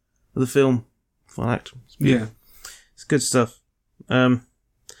stage of the film. Final act. It's good stuff. And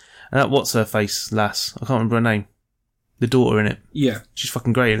that what's her face lass? I can't remember her name. the daughter in it. Yeah. She's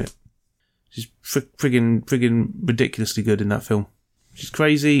fucking great in it. She's friggin' ridiculously good in that film. She's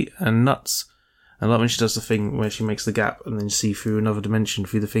crazy and nuts. I like when she does the thing where she makes the gap and then you see through another dimension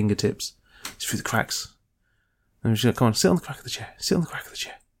through the fingertips. It's through the cracks. And she's like, come on, sit on the crack of the chair. Sit on the crack of the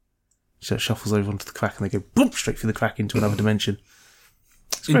chair. She like, shuffles over onto the crack and they go boom, straight through the crack into another dimension.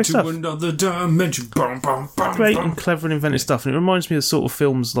 It's great Into stuff. another dimension. Bum, bum, bum, Great bum. and clever and inventive stuff. And it reminds me of sort of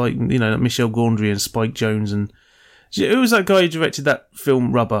films like, you know, like Michel Gondry and Spike Jonze. And who was that guy who directed that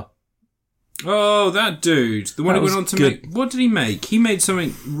film Rubber? Oh, that dude. The one That who went was on to good. make... What did he make? He made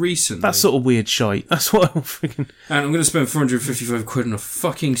something recently. That sort of weird shite. That's what I'm freaking... And I'm going to spend 455 quid on a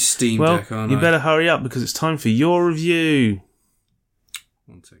fucking Steam Well, Deck, aren't you I? better hurry up because it's time for your review.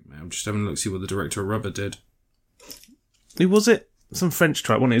 One second, man. I'm just having a look, see what the director of Rubber did. Who was it? Some French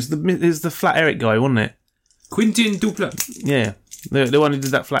track, wasn't it? It was the Flat Eric guy, wasn't it? Quentin Dupla. Yeah. The one who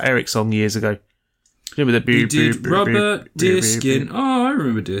did that Flat Eric song years ago. Remember the He did Rubber, Deerskin. Oh, I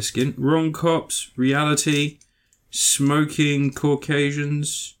remember Deerskin. Wrong Cops, Reality, Smoking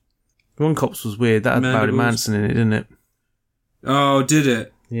Caucasians. Ron Cops was weird. That had Marilyn Mandibles. Manson in it, didn't it? Oh, did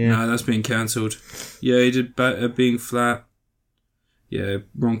it? Yeah. No, that's being cancelled. Yeah, he did Being Flat. Yeah,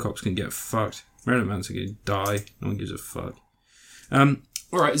 Wrong Cops can get fucked. Marilyn Manson can die. No one gives a fuck.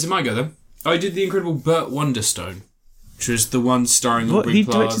 Alright, is it my go then? I did The Incredible Burt Wonderstone, which was the one starring What? Aubrey He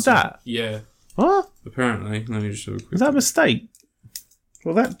Plaza. directed that? Yeah, What? apparently. Let me just have a quick Was that a mistake?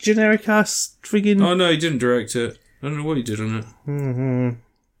 Well, that generic ass friggin'... Oh no, he didn't direct it. I don't know what he did on it. Mm-hmm.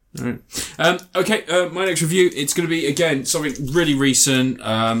 Alright. Okay, my next review, it's going to be, again, something really recent.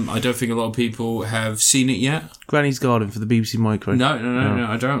 I don't think a lot of people have seen it yet. Granny's Garden for the BBC Micro. No,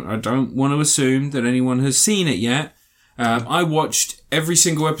 I don't want to assume that anyone has seen it yet. I watched every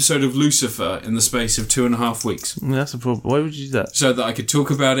single episode of Lucifer in the space of 2.5 weeks, That's a problem. Why would you do that? so that I could talk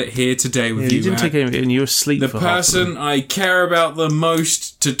about it here today with You you. didn't Matt. take any of it and you were asleep The for half of person it. I care about the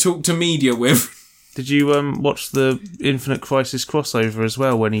most to talk to media with. Did you watch the Infinite Crisis crossover as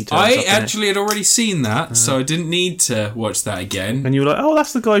well when he turns up I in it? actually had already seen that, so I didn't need to watch that again. And you were like, oh,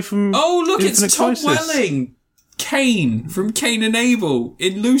 that's the guy from Oh, look, Infinite it's Tom Crisis. Welling. Cain from Cain and Abel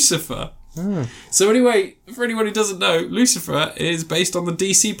in Lucifer. So anyway, for anyone who doesn't know, Lucifer is based on the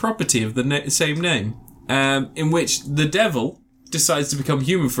DC property of the same name, in which the devil decides to become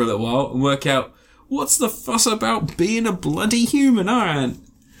human for a little while and work out, what's the fuss about being a bloody human, alright?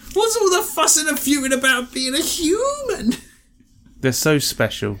 What's all the fussing and fuming about being a human? They're so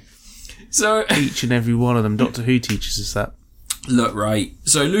special. So, Each and every one of them. Doctor Who teaches us that. look, right.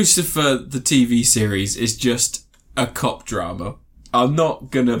 So Lucifer, the TV series, is just a cop drama. I'm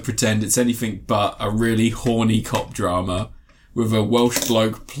not gonna pretend it's anything but a really horny cop drama with a Welsh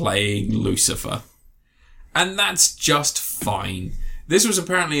bloke playing Lucifer. And that's just fine. This was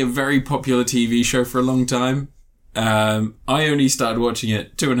apparently a very popular TV show for a long time. I only started watching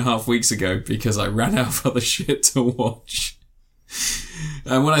it 2.5 weeks ago because I ran out of other shit to watch.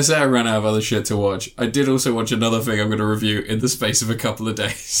 And when I say I ran out of other shit to watch, I did also watch another thing I'm going to review in the space of a couple of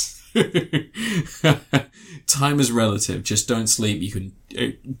days. Time is relative. Just don't sleep. You can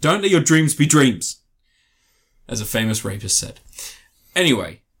don't let your dreams be dreams, as a famous rapist said.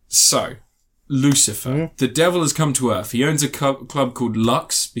 Anyway, so Lucifer, the devil has come to Earth. He owns a club called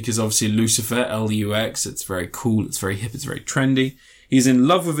Lux because obviously Lucifer, Lux. It's very cool. It's very hip. It's very trendy. He's in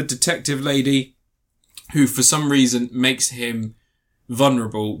love with a detective lady who, for some reason, makes him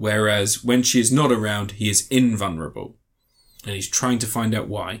vulnerable, whereas when she is not around, he is invulnerable. And he's trying to find out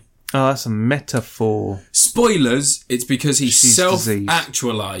why. Oh, that's a metaphor. Spoilers, it's because he She's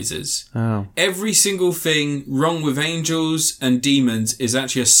self-actualizes. Oh. Every single thing wrong with angels and demons is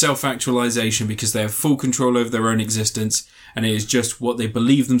actually a self-actualization because they have full control over their own existence, and it is just what they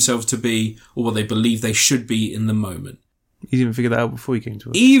believe themselves to be or what they believe they should be in the moment. You didn't figure that out before you came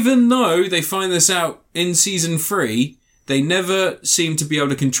to us. Even though they find this out in season 3, they never seem to be able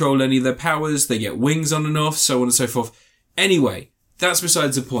to control any of their powers. They get wings on and off, so on and so forth. Anyway, that's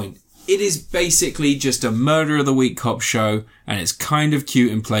besides the point. It is basically just a murder of the week cop show, and it's kind of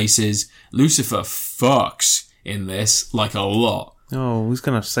cute in places. Lucifer fucks in this, like a lot. Oh, he's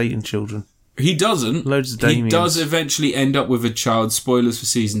going to have Satan children. He doesn't. Loads of He Damians. does eventually end up with a child. Spoilers for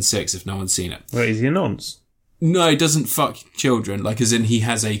season 6 if no one's seen it. Wait, is he a nonce? No, he doesn't fuck children, like as in he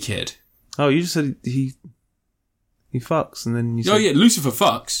has a kid. Oh, you just said he fucks and then you said... Oh yeah, Lucifer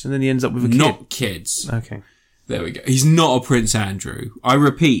fucks. And then he ends up with a kid. Not kids. Okay. There we go. He's not a Prince Andrew. I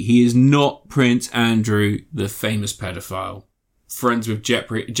repeat, he is not Prince Andrew, the famous pedophile. Friends with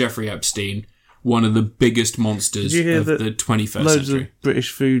Jeffrey Epstein, one of the biggest monsters Did you hear of that the 21st Loads century. of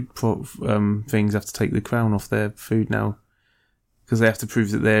British food things have to take the crown off their food now because they have to prove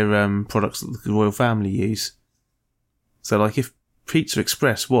that they're products that the royal family use. So, like, if Pizza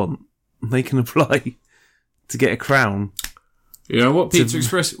Express want, they can apply to get a crown. You know what? Pizza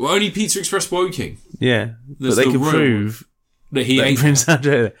Express... Well, only Pizza Express Woking. Yeah. There's but they the can royal prove that he that ate Prince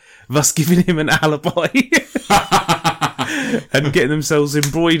Andrew, thus giving him an alibi and getting themselves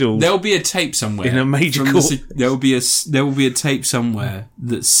embroiled. There'll be a tape somewhere In a major from court. there will be a tape somewhere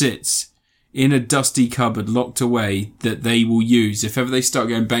that sits in a dusty cupboard locked away that they will use if ever they start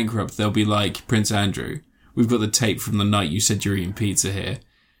going bankrupt. They'll be like, Prince Andrew, we've got the tape from the night you said you're eating pizza here.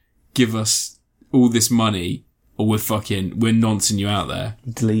 Give us all this money, or we're noncing you out there.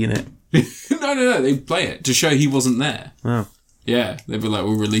 Deleting it. No. They play it to show he wasn't there. Oh. Yeah, they'd be like,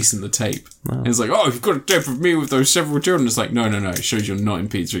 we're releasing the tape. Oh. And it's like, oh, you've got a tape of me with those several children. It's like, no. It shows you're not in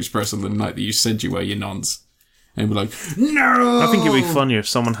Pizza Express on the night that you said you were, you nonce. And we're like, no! I think it'd be funnier if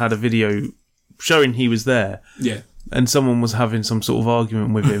someone had a video showing he was there. Yeah. And someone was having some sort of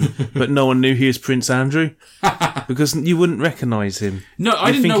argument with him, but no one knew he was Prince Andrew. Because you wouldn't recognise him. No,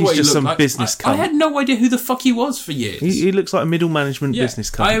 I didn't know what he looked like. he's just some business cunt. I had no idea who the fuck he was for years. He looks like a middle management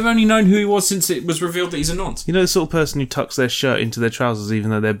business cunt. I have only known who he was since it was revealed that he's a nonce. You know the sort of person who tucks their shirt into their trousers even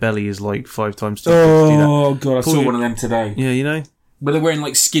though their belly is like 5 times too big to do that? Oh, God, I saw one of them today. Yeah, you know? But they're wearing,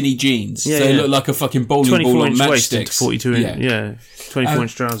 like, skinny jeans. Yeah, so they yeah. look like a fucking bowling ball on 24-inch waist into matchsticks. 42-inch, yeah.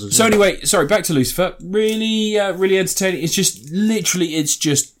 24-inch trousers. So anyway, sorry, back to Lucifer. Really, really entertaining. It's just, literally, it's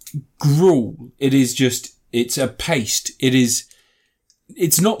just gruel. It's a paste.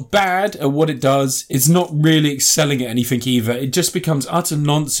 It's not bad at what it does. It's not really excelling at anything either. It just becomes utter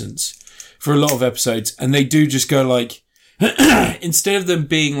nonsense for a lot of episodes. And they do just go like, instead of them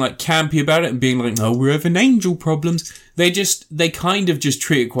being like campy about it and being like, oh, we're having angel problems, they kind of just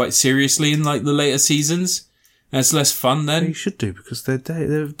treat it quite seriously in like the later seasons. And it's less fun then. You should do, because they're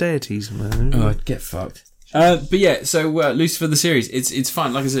deities, man. Oh, I'd get fucked. But yeah, so Lucifer the series, it's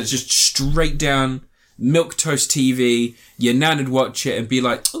fun. Like I said, it's just straight down milquetoast TV. Your nan would watch it and be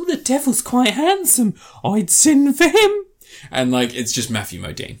like, oh, the devil's quite handsome. I'd sin for him. And like, it's just Matthew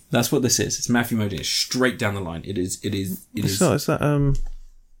Modine. That's what this is. It's Matthew Modine. It's straight down the line. It is. It's that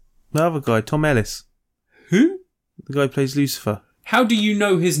the other guy, Tom Ellis. Who? The guy who plays Lucifer. How do you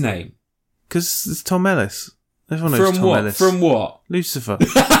know his name? Because it's Tom Ellis. Everyone knows Tom Ellis. From what? Lucifer.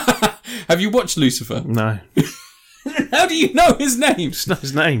 Have you watched Lucifer? No. How do you know his name? It's not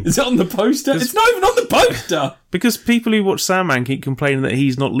his name. Is it on the poster? It's not even on the poster. Because people who watch Sandman keep complaining that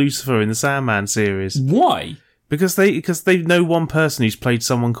he's not Lucifer in the Sandman series. Why? Because they know one person who's played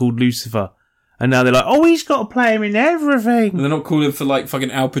someone called Lucifer. And now they're like, oh, he's got to play him in everything. And they're not calling for like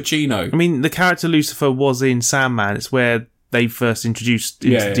fucking Al Pacino. I mean, the character Lucifer was in Sandman. It's where they first introduced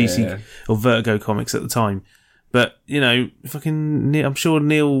into DC or Vertigo comics at the time. But, you know, fucking, I'm sure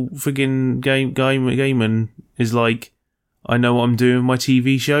Neil friggin' Gaiman is like, I know what I'm doing with my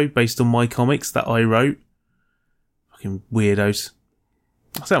TV show based on my comics that I wrote. Fucking weirdos.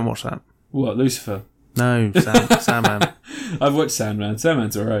 I still haven't watched that. What, Lucifer? No, Sandman. I've watched Sandman.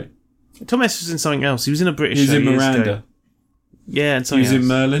 Sandman's alright. Tom S was in something else. He was in a British He was show in years Miranda. ago. Yeah, and He something was else. in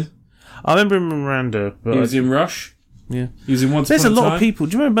Merlin. I remember him in Miranda. But He was in Rush. Yeah. He was in Once There's a Upon a lot Time. of people.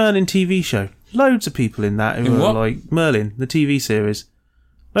 Do you remember Merlin TV show? Loads of people in that who In are what? like Merlin, the TV series.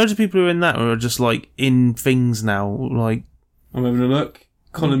 Loads of people who are in that who are just like in things now. Like, I'm having a look.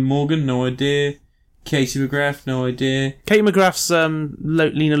 Colin Morgan, no idea. Casey McGrath, no idea. Kate McGrath's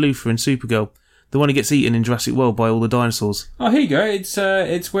Lena Luthor in Supergirl, the one who gets eaten in Jurassic World by all the dinosaurs. Oh, here you go.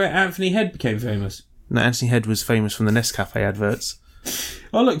 It's where Anthony Head became famous. No, Anthony Head was famous from the Nescafe adverts.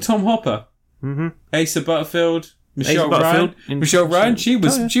 Oh, look, Tom Hopper. Mm-hmm. Asa Butterfield. Michelle Asa Butterfield Ryan. Michelle Ryan. She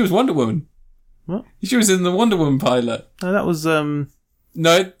was Wonder Woman. What? She was in the Wonder Woman pilot. No, that was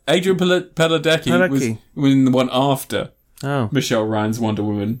No, Adrian Paladecki was in the one after Michelle Ryan's Wonder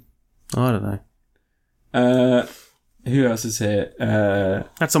Woman. Oh, I don't know. Who else is here?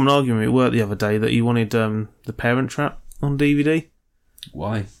 Had someone arguing with me at work the other day that he wanted The Parent Trap on DVD.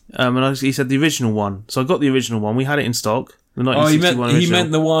 Why? He said the original one. So I got the original one. We had it in stock. The 1961 original. He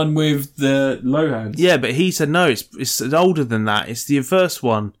meant the one with the Lohans. Yeah, but he said no. It's older than that. It's the first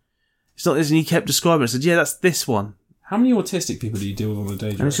one. It's not this, and he kept describing it. I said, yeah, that's this one. How many autistic people do you deal with on a day?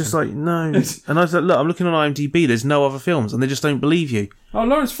 And it's just like, no. And I was like, look, I'm looking on IMDb. There's no other films, and they just don't believe you. Oh,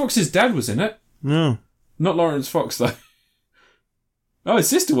 Lawrence Fox's dad was in it. No. Not Lawrence Fox, though. Oh, his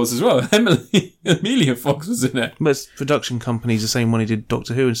sister was as well. Amelia Fox was in it. But it's production company's the same one who did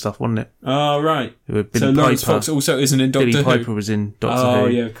Doctor Who and stuff, wasn't it? Oh, right. Billy so Lawrence Piper. Fox also isn't in Doctor Billy Who. Piper was in Doctor Who. Oh,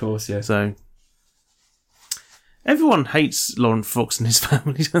 yeah, of course, yeah. So everyone hates Lawrence Fox and his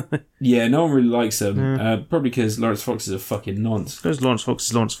family, don't they? Yeah, no one really likes him. Probably because Lawrence Fox is a fucking nonce. Because Lawrence Fox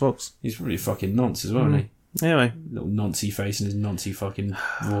is Lawrence Fox. He's probably a fucking nonce as well, isn't he? Anyway, Little noncy face and his noncy fucking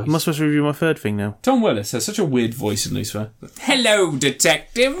voice. am I supposed to review my third thing now? Tom Willis has such a weird voice in Lucifer. Hello,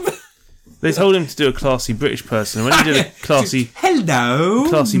 detective. They told him to do a classy British person, and when he did a classy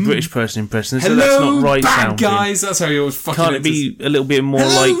British person impression, they said that's not right bad sounding. guys. That's how he always fucking. Can't it be a little bit more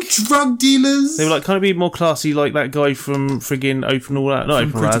Hello, like... drug dealers. They were like, can't it be more classy like that guy from friggin' Open All Out? Not from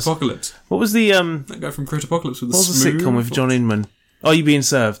Open All Out. Apocalypse. What was the That guy from Crit Apocalypse with the what was the smooth sitcom with John Inman? Are You Being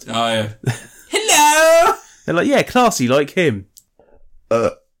Served? Oh yeah. Hello. They're like, yeah, classy like him.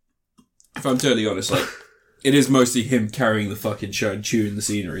 If I'm totally honest, like it is mostly him carrying the fucking show and chewing the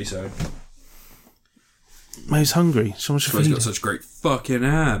scenery. So He's hungry. So much he's food. got such great fucking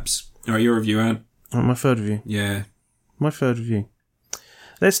abs. All right, your review, Anne. My third review. Yeah. My third review.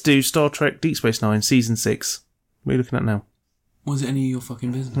 Let's do Star Trek Deep Space Nine, Season 6. What are you looking at now? Was it any of your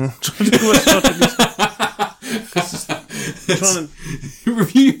fucking business? Trying to do Star Trek trying to...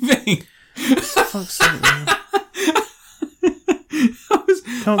 Review thing. Fuck's sake, man.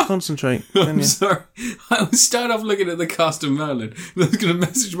 Can't concentrate. Can I'm you? sorry. I was starting off looking at the cast of Merlin. And I was going to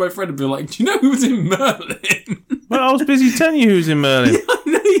message my friend and be like, do you know who was in Merlin? Well, I was busy telling you who was in Merlin. I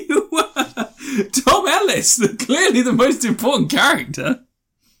know you were. Tom Ellis, clearly the most important character.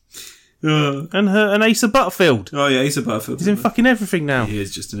 And Asa Butterfield. Oh yeah, Asa Butterfield. He's in fucking everything now. He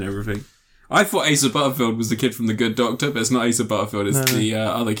is just in everything. I thought Asa Butterfield was the kid from The Good Doctor, but it's not Asa Butterfield, it's the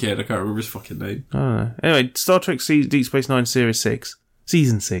other kid. I can't remember his fucking name. I don't know. Anyway, Star Trek Deep Space Nine Series 6.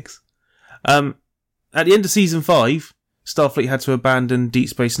 Season 6. At the end of Season 5, Starfleet had to abandon Deep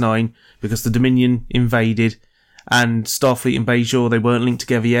Space Nine because the Dominion invaded, and Starfleet and Bajor, they weren't linked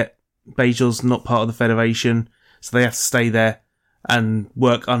together yet. Bajor's not part of the Federation, so they have to stay there and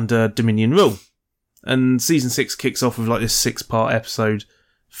work under Dominion rule. And Season 6 kicks off with like this 6-part episode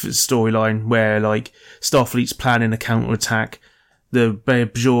storyline where like Starfleet's planning a counterattack. The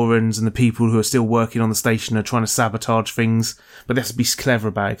Bajorans and the people who are still working on the station are trying to sabotage things, but they have to be clever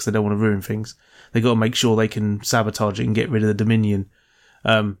about it because they don't want to ruin things. They got to make sure they can sabotage it and get rid of the Dominion.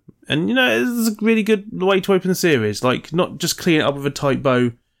 And you know, it's a really good way to open the series. Like, not just clean it up with a tight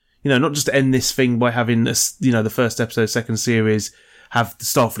bow. You know, not just end this thing by having this, you know, the first episode, second series, have the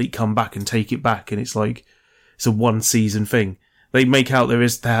Starfleet come back and take it back, and it's like it's a 1-season thing. They make out there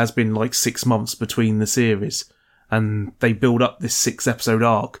has been like 6 months between the series, and they build up this 6-episode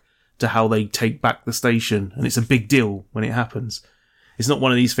arc to how they take back the station, and it's a big deal when it happens. It's not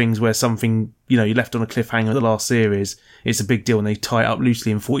one of these things where something, you know, you left on a cliffhanger in the last series, it's a big deal and they tie it up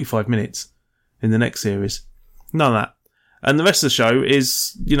loosely in 45 minutes in the next series. None of that. And the rest of the show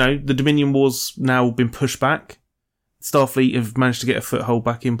is, you know, the Dominion War's now been pushed back. Starfleet have managed to get a foothold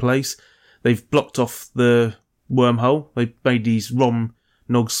back in place. They've blocked off the wormhole. They made these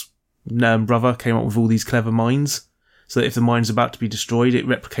Nog's brother came up with all these clever mines, so that if the mine's about to be destroyed, it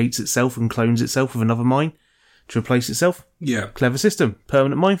replicates itself and clones itself with another mine to replace itself. Yeah. Clever system.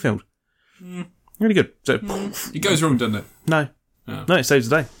 Permanent minefield. Really good. So It goes wrong, doesn't it? No. Oh. No, it saves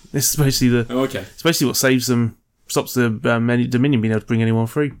the day. This is basically Oh, okay. it's basically what saves them, stops the Dominion being able to bring anyone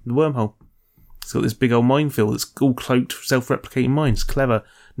through the wormhole. It's got this big old minefield that's all cloaked, self-replicating mines. Clever.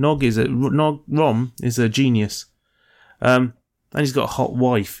 Rom is a genius. And he's got a hot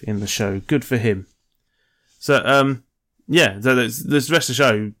wife in the show. Good for him. So, yeah, there's the rest of the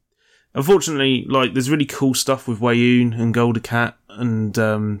show. Unfortunately, like, there's really cool stuff with Weyoun and Golda Cat and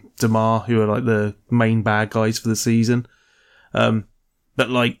Damar, who are like the main bad guys for the season. But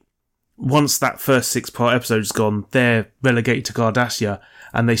like, once that first 6-part episode's gone, they're relegated to Cardassia,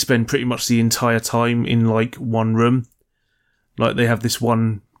 and they spend pretty much the entire time in like one room. Like, they have this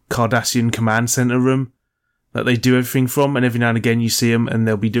one Cardassian command center room that they do everything from, and every now and again you see them and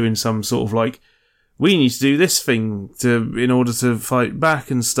they'll be doing some sort of like, we need to do this thing in order to fight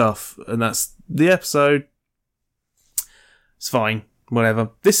back and stuff, and that's the episode. It's fine, whatever.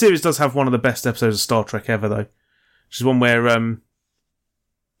 This series does have one of the best episodes of Star Trek ever, though, which is one where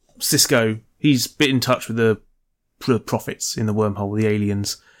Sisko, he's bit in touch with the prophets in the wormhole, the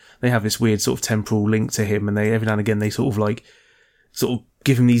aliens. They have this weird sort of temporal link to him, and they every now and again they sort of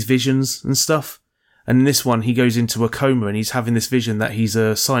give him these visions and stuff. And in this one, he goes into a coma and he's having this vision that he's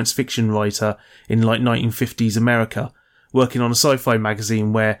a science fiction writer in like 1950s America, working on a sci-fi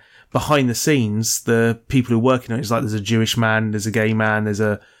magazine where behind the scenes, the people who are working on it is like there's a Jewish man, there's a gay man,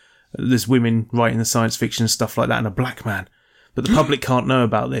 there's women writing the science fiction stuff like that, and a black man. But the public can't know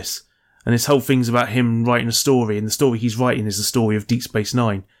about this. And this whole thing's about him writing a story, and the story he's writing is the story of Deep Space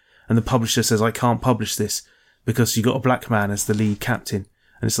Nine. And the publisher says, I can't publish this because you got a black man as the lead captain.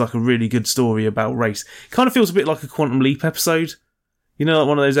 And it's like a really good story about race. It kind of feels a bit like a Quantum Leap episode. You know, like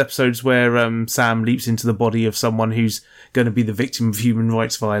one of those episodes where Sam leaps into the body of someone who's going to be the victim of human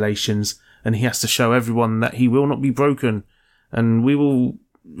rights violations, and he has to show everyone that he will not be broken, and we will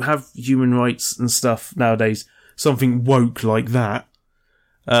have human rights and stuff nowadays. Something woke like that.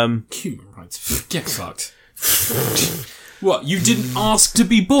 Human rights. Get fucked. What? You didn't ask to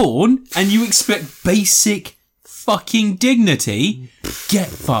be born, and you expect basic fucking dignity? Get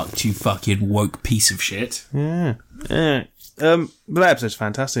fucked, you fucking woke piece of shit. Yeah. But that episode's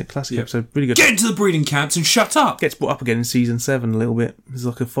fantastic. Classic episode. Really good. Get into the breeding camps and shut up! Gets brought up again in season 7 a little bit. There's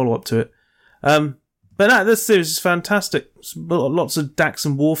like a follow-up to it. But no, this series is fantastic. Lots of Dax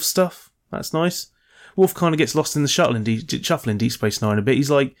and Worf stuff. That's nice. Worf kind of gets lost in the shuffle in Deep Space Nine a bit.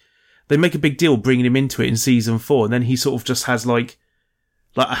 He's like, they make a big deal bringing him into it in season 4, and then he sort of just has like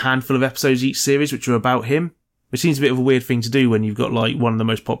a handful of episodes each series which are about him, which seems a bit of a weird thing to do when you've got like one of the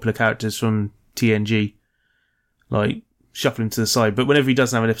most popular characters from TNG, like shuffle him to the side. But whenever he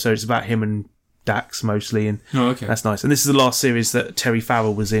doesn't have an episode, it's about him and Dax mostly, and that's nice. And this is the last series that Terry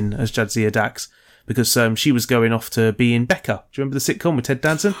Farrell was in as Jadzia Dax, because she was going off to be in Becca. Do you remember the sitcom with Ted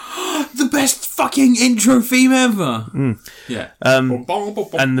Danson? The best fucking intro theme ever! Yeah. And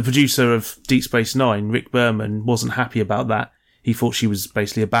the producer of Deep Space Nine, Rick Berman, wasn't happy about that. He thought she was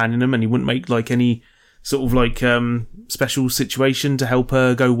basically abandoning him, and he wouldn't make like any sort of like special situation to help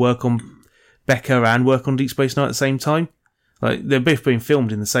her go work on Becca and work on Deep Space Nine at the same time. Like, they're both being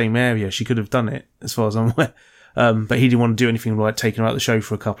filmed in the same area. She could have done it, as far as I'm aware. But he didn't want to do anything like taking her out of the show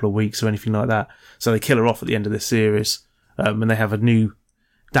for a couple of weeks or anything like that. So they kill her off at the end of this series. And they have a new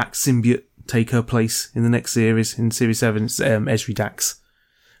Dax symbiote take her place in the next series. In Series 7, it's Ezri Dax.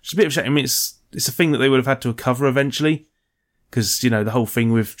 Which is a bit of a shame. I mean, it's a thing that they would have had to cover eventually. Because, you know, the whole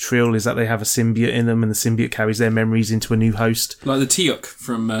thing with Trill is that they have a symbiote in them, and the symbiote carries their memories into a new host. Like the Teal'c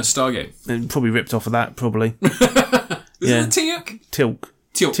from Stargate. And probably ripped off of that, probably. Is it the Teal'c?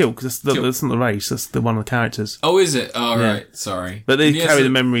 Teal'c. That's not the race. That's one of the characters. Oh, is it? Oh, yeah. Right. Sorry. But they carry the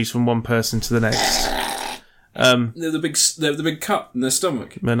memories from one person to the next. They're the big cut in their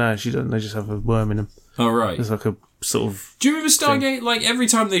stomach. But no, she doesn't. They just have a worm in them. Oh, right. It's like a sort of... Do you remember Stargate? Thing. Like, every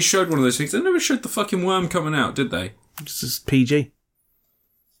time they showed one of those things, they never showed the fucking worm coming out, did they? It's just PG.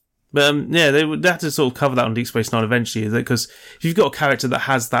 But they have to sort of cover that on Deep Space Nine eventually, because if you've got a character that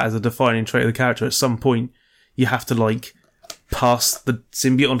has that as a defining trait of the character, at some point you have to like pass the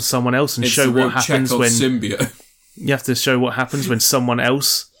symbiote onto someone else and show what happens when symbiote. You have to show what happens when someone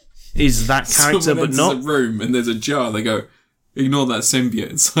else is that character, but not. There's a room and there's a jar. They go, ignore that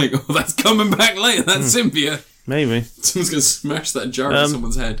symbiote. It's like, oh, that's coming back later. That symbiote. Maybe someone's gonna smash that jar in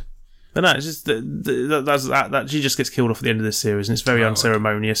someone's head. But no, it's just that she just gets killed off at the end of this series, and it's very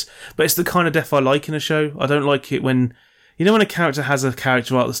unceremonious. But it's the kind of death I like in a show. I don't like it when, you know, when a character has a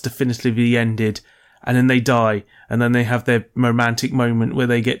character arc that's definitively ended, and then they die, and then they have their romantic moment where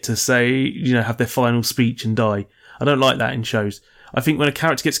they get to say, you know, have their final speech and die. I don't like that in shows. I think when a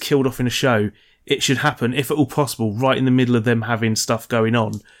character gets killed off in a show, it should happen, if at all possible, right in the middle of them having stuff going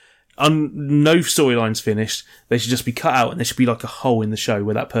on. No storylines finished. They should just be cut out, and there should be like a hole in the show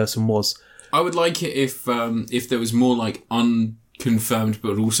where that person was. I would like it if there was more like unconfirmed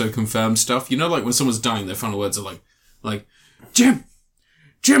but also confirmed stuff. You know, like when someone's dying, their final words are like, Jim,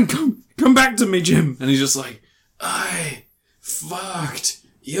 come back to me, Jim. And he's just like, I fucked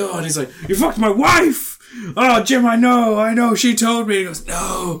you. And he's like, you fucked my wife. Oh, Jim, I know. She told me. And he goes,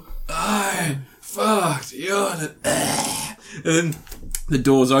 no, I fucked you. And then the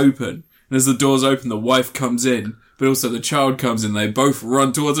doors open. And as the doors open, the wife comes in, but also the child comes in. They both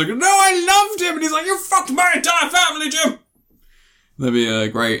run towards her and go, no, I loved him. And he's like, you fucked my entire family, Jim. That'd be a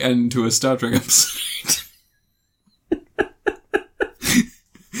great end to a Star Trek episode.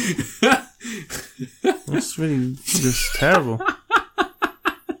 That's really just terrible.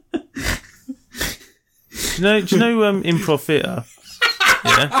 Do you know improv theatre?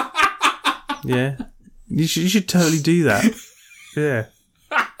 Yeah. You should totally do that. Yeah.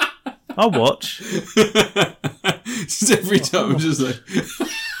 I'll watch. Just every time, I'm just like...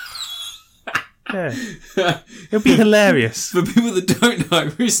 Yeah. It'll be hilarious. For people that don't know, I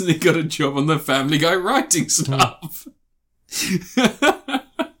recently got a job on the Family Guy writing stuff.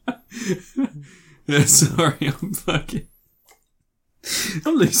 Yeah, sorry,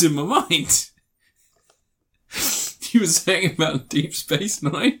 I'm losing my mind. You were saying about Deep Space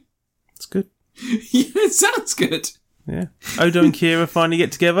Nine? It's good. Yeah, it sounds good. Yeah. Odo and Kira finally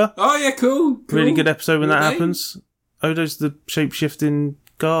get together. Oh, yeah, cool. Really good episode when that happens. Odo's the shape-shifting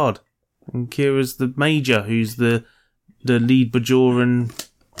guard. And Kira's the major, who's the lead Bajoran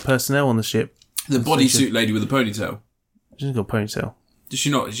personnel on the ship. The bodysuit lady with the ponytail. She hasn't got a ponytail. Does she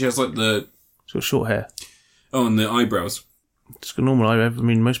not? She has like the... She's got short hair. Oh, and the eyebrows. Just got normal eyebrows. I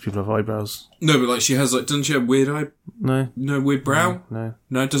mean, most people have eyebrows. No, but like she has like, doesn't she have weird weird brow? No.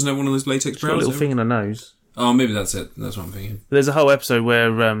 No, doesn't have one of those latex She's got a brows. little thing in her nose. Oh, maybe that's it. That's what I'm thinking. There's a whole episode where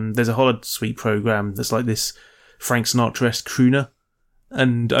there's a holosuite program that's like this Frank Sinatra-esque crooner,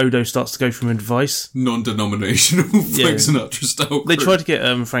 and Odo starts to go from advice. Non-denominational Frank Sinatra style. They tried to get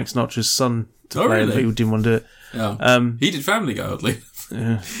Frank Sinatra's son to play it, really? but people didn't want to do it. Yeah. He did Family Guy, oddly.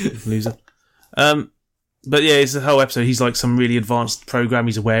 Loser. But yeah, it's a whole episode. He's like some really advanced program.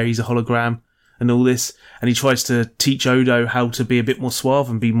 He's aware he's a hologram and all this, and he tries to teach Odo how to be a bit more suave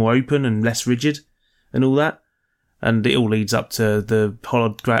and be more open and less rigid and all that. And it all leads up to the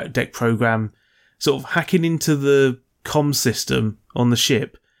holodeck program sort of hacking into the comm system on the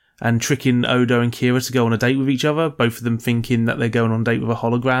ship and tricking Odo and Kira to go on a date with each other, both of them thinking that they're going on a date with a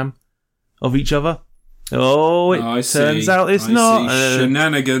hologram of each other. Oh, it turns out it's not.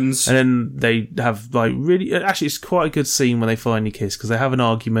 Shenanigans. And then they have like really, actually it's quite a good scene when they finally kiss, because they have an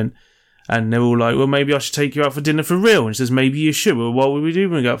argument and they're all like, well, maybe I should take you out for dinner for real. And she says, maybe you should. Well, what will we do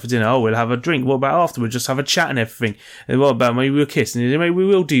when we go out for dinner? Oh, we'll have a drink. What about afterwards? Just have a chat and everything. And what about maybe we'll kiss? And maybe we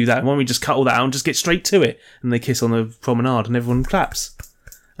will do that. And why don't we just cut all that out and just get straight to it? And they kiss on the promenade and everyone claps.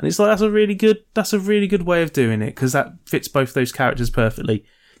 And it's like, that's a really good way of doing it, because that fits both those characters perfectly.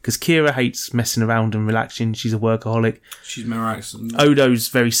 Because Kira hates messing around and relaxing. She's a workaholic. She's Merax. Odo's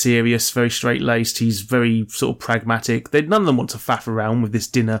very serious, very straight-laced. He's very sort of pragmatic. None of them want to faff around with this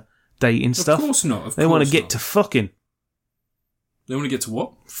dinner dating stuff. Of course not. They want to get to fucking. They want to get to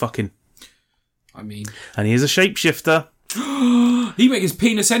what? Fucking. I mean... And he is a shapeshifter. He makes his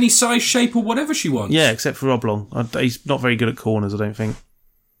penis any size, shape, or whatever she wants. Yeah, except for oblong. He's not very good at corners, I don't think.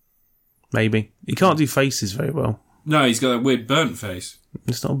 Maybe. He can't do faces very well. No, he's got that weird burnt face.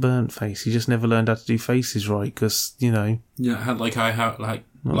 It's not a burnt face. He just never learned how to do faces right, because, you know... Yeah, like how I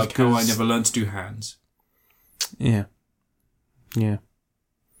never learned to do hands. Yeah. Yeah.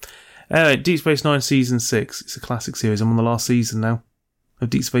 Anyway, Deep Space Nine Season 6. It's a classic series. I'm on the last season now of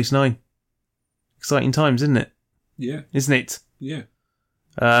Deep Space Nine. Exciting times, isn't it? Yeah. Isn't it? Yeah.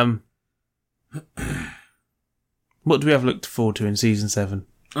 What do we have looked forward to in Season 7?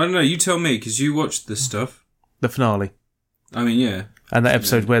 I don't know, you tell me, because you watched this stuff. The finale. I mean, yeah. And that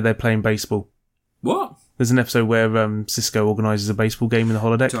episode where they're playing baseball. What? There's an episode where Cisco organises a baseball game in the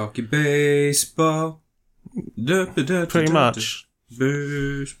holodeck. Talking baseball. Pretty much.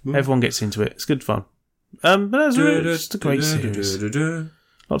 Baseball. Everyone gets into it. It's good fun. But that's just a great series.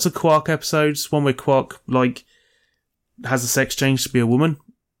 Lots of Quark episodes. One where Quark, like, has a sex change to be a woman.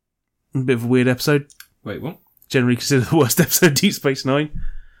 A bit of a weird episode. Wait, what? Generally considered the worst episode of Deep Space Nine.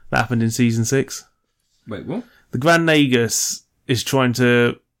 That happened in Season 6. Wait, what? The Grand Nagus is trying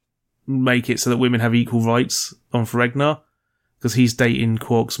to make it so that women have equal rights on Ferenginar, because he's dating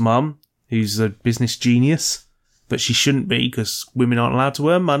Quark's mum, who's a business genius, but she shouldn't be, because women aren't allowed to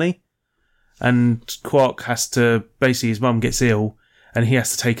earn money. And Quark has to, basically his mum gets ill, and he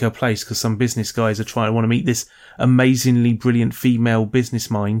has to take her place, because some business guys want to meet this amazingly brilliant female business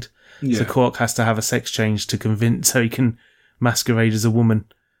mind. Yeah. So Quark has to have a sex change to convince, so he can masquerade as a woman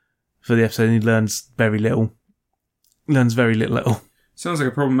for the episode, and he learns very little. Sounds like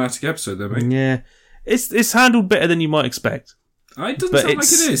a problematic episode, though, mate. Yeah. It's handled better than you might expect. It doesn't sound like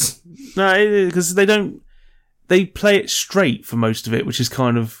it is. No, because they play it straight for most of it, which is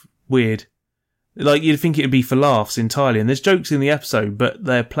kind of weird. Like, you'd think it would be for laughs entirely, and there's jokes in the episode, but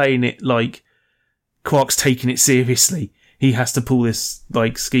they're playing it like Quark's taking it seriously. He has to pull this,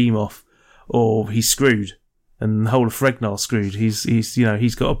 like, scheme off, or he's screwed. And the whole of Ferenginar's screwed.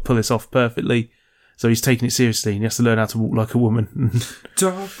 He's got to pull this off perfectly. So he's taking it seriously, and he has to learn how to walk like a woman.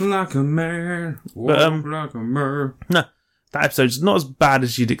 Talk like a man, walk like a man. No, that episode's not as bad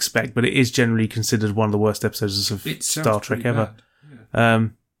as you'd expect, but it is generally considered one of the worst episodes of Star Trek ever. Yeah.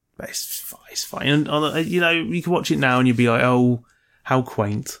 But it's fine. And, you can watch it now and you'll be like, oh, how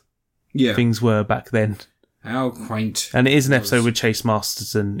quaint things were back then. How quaint. And it is an episode with Chase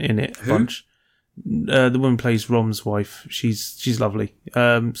Masterson in it a bunch. The woman plays Rom's wife. She's lovely.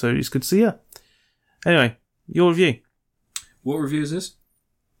 So it's good to see her. Anyway, your review. What review is this?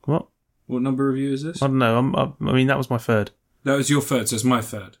 What? What number review is this? I don't know. I mean, that was my third. That was your third, so it's my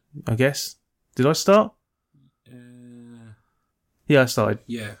third. I guess. Did I start? Yeah, I started.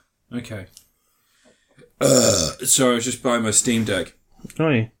 Yeah. Okay. Sorry, I was just buying my Steam Deck. Oh,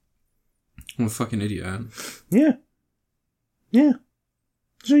 yeah. I'm a fucking idiot, Anne. Yeah. Yeah.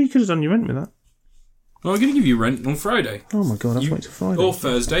 So you could have done your rent with that. Well, I'm going to give you rent on Friday. Oh my god, I have to wait till Friday. Or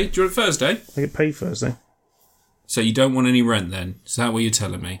Thursday. Do you want Thursday? I get paid Thursday. So you don't want any rent then? Is that what you're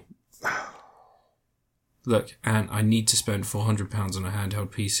telling me? Look, Anne, I need to spend £400 on a handheld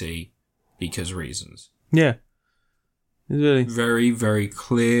PC because reasons. Yeah. Really? Very, very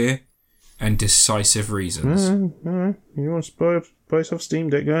clear and decisive reasons. You want to buy yourself Steam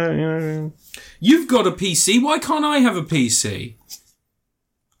Deck? You've got a PC. Why can't I have a PC?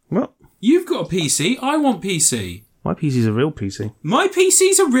 What? You've got a PC. I want PC. My PC's a real PC. My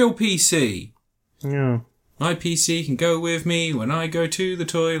PC's a real PC. Yeah. My PC can go with me when I go to the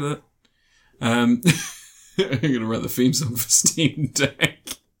toilet. I'm going to write the theme song for Steam Deck.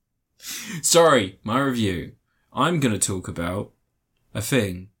 Sorry, my review. I'm going to talk about a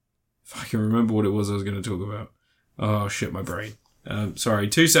thing. If I can remember what it was I was going to talk about. Oh, shit, my brain. Sorry,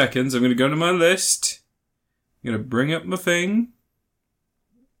 2 seconds. I'm going to go to my list. I'm going to bring up my thing.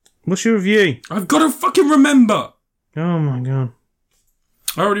 What's your review? I've got to fucking remember. Oh my god.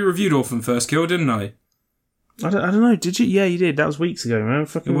 I already reviewed Orphan First Kill, didn't I? I don't know. Did you? Yeah, you did. That was weeks ago, man.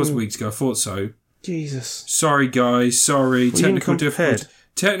 It was weeks ago. I thought so. Jesus. Sorry, guys. Sorry. Well, Technical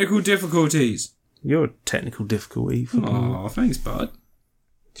difficulties. You're a technical difficulty. Oh, thanks, bud.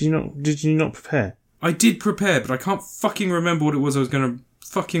 Did you not prepare? I did prepare, but I can't fucking remember what it was I was going to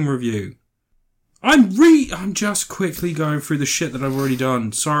fucking review. I'm just quickly going through the shit that I've already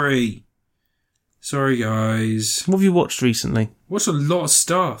done. Sorry, guys. What have you watched recently? Watched a lot of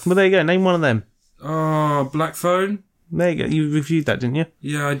stuff. Well, there you go. Name one of them. Oh, Black Phone? There you go. You reviewed that, didn't you?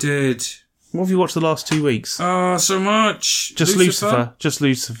 Yeah, I did. What have you watched the last 2 weeks? Oh, so much. Just Lucifer. Just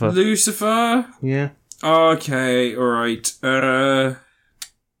Lucifer. Lucifer? Yeah. Okay, alright. You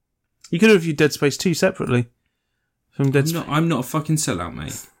could have reviewed Dead Space 2 separately. I'm not a fucking sellout,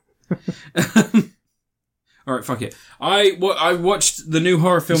 mate. Alright, fuck it. I watched the new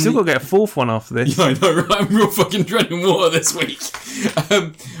horror film... You still got to get a fourth one after this. Yeah, I know, right? I'm real fucking dreading war this week.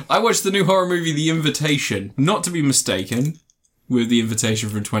 I watched the new horror movie, The Invitation. Not to be mistaken with The Invitation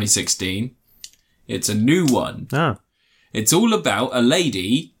from 2016. It's a new one. Ah. It's all about a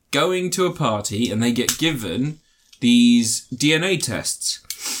lady going to a party and they get given these DNA tests.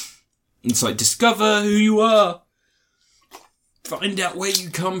 It's like, discover who you are. Find out where you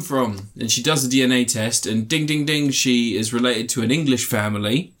come from. And she does a DNA test and ding, ding, ding, she is related to an English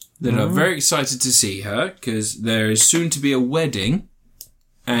family that are very excited to see her because there is soon to be a wedding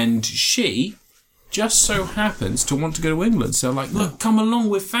and she just so happens to want to go to England. So like, look, come along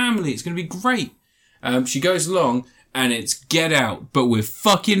with family. It's going to be great. She goes along and it's Get Out, but with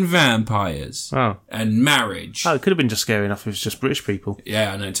fucking vampires. Oh. And marriage. Oh, it could have been just scary enough if it's just British people.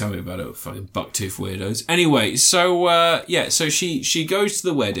 Yeah, I know. Tell me about it. Fucking bucktooth weirdos. Anyway, so, so she goes to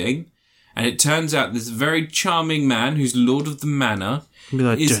the wedding and it turns out this very charming man who's Lord of the Manor. Be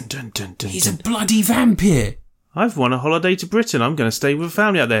like, he's a bloody vampire. I've won a holiday to Britain. I'm going to stay with a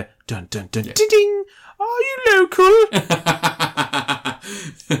family out there. Dun, dun, dun, yeah. Ding. Are you local?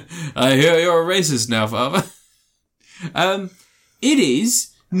 I hear you're a racist now, Father. It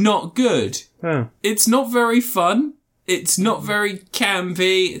is not good. Oh. It's not very fun. It's not very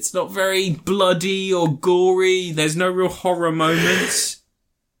campy. It's not very bloody or gory. There's no real horror moments.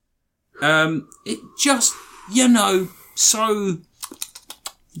 It just, so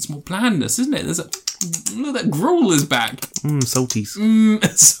it's more blandness, isn't it? Look, that gruel is back. Salties.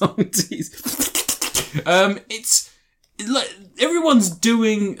 Salties. It's like everyone's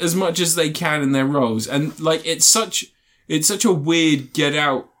doing as much as they can in their roles, and like it's such a weird Get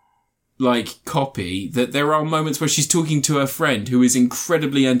Out like copy that there are moments where she's talking to her friend who is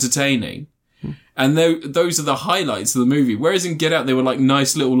incredibly entertaining, and those are the highlights of the movie. Whereas in Get Out they were like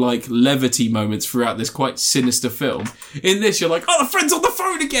nice little like levity moments throughout this quite sinister film. In this you're like, oh, the friend's on the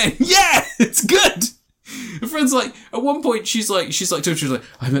phone again. Yeah, it's good. Her friend's like, at one point, she's like,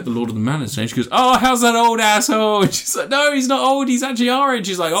 I met the Lord of the Manor today. She goes, oh, how's that old asshole? And she's like, no, he's not old. He's actually our age.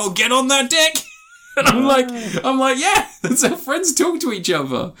 She's like, oh, get on that dick. And I'm like, yeah, that's how friends talk to each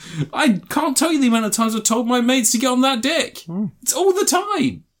other. I can't tell you the amount of times I've told my mates to get on that dick. It's all the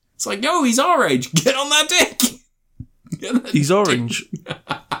time. It's like, no, he's our age. Get on that dick. He's orange.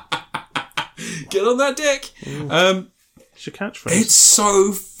 Get on that dick. It's your catchphrase. It's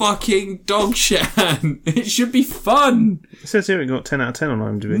so fucking dog shit. It should be fun. It says here it got 10 out of 10 on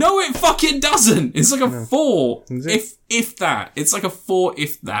IMDb. No, it fucking doesn't. It's like a 4. Is it? If that. It's like a 4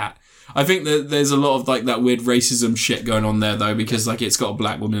 if that. I think that there's a lot of like that weird racism shit going on there though, because like it's got a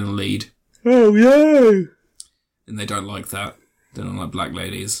black woman in the lead. Oh, yeah. And they don't like that. They don't like black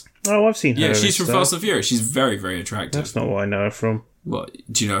ladies. Oh, I've seen her. Yeah, she's from Fast and Furious. She's very, very attractive. That's not what I know her from. What?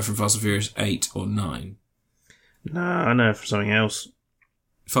 Do you know her from Fast and Furious 8 or 9? No, I know her from something else.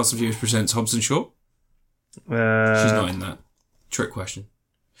 Fast and Furious presents Hobbs and Shaw? She's not in that. Trick question.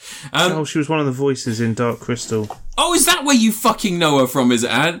 She was one of the voices in Dark Crystal. Oh, is that where you fucking know her from, is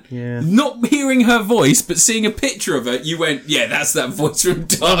it, Anne? Yeah. Not hearing her voice, but seeing a picture of her, you went, yeah, that's that voice from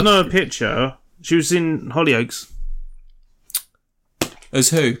Dark. I've known a picture. She was in Hollyoaks. As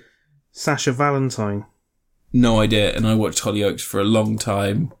who? Sasha Valentine. No idea. And I watched Hollyoaks for a long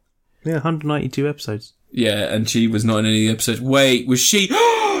time. Yeah, 192 episodes. Yeah, and she was not in any of the episodes. Wait, was she?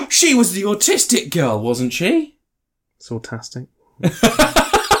 She was the autistic girl, wasn't she? It's autastic.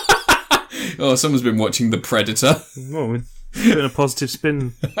 Oh, someone's been watching The Predator. Well, we're putting a positive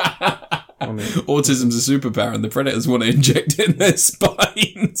spin on it. Autism's a superpower, and the Predators want to inject it in their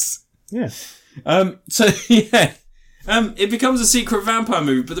spines. Yeah. It becomes a secret vampire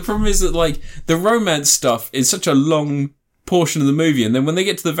movie, but the problem is that, like, the romance stuff is such a long portion of the movie, and then when they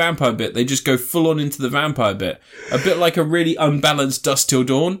get to the vampire bit, they just go full on into the vampire bit. A bit like a really unbalanced Dusk Till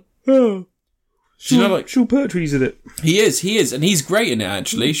Dawn. Oh. Do you know, like, Sean Pertwee's in it. He is, and he's great in it,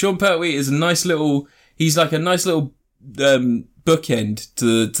 actually. Sean Pertwee is he's like a nice little bookend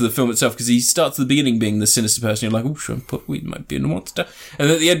to the film itself, because he starts at the beginning being the sinister person. You're like, oh, Sean Pertwee might be a monster. And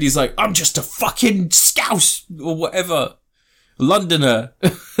then at the end, he's like, I'm just a fucking scouse, or whatever. Londoner.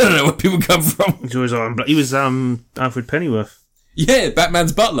 I don't know where people come from. He was Alfred Pennyworth. Yeah,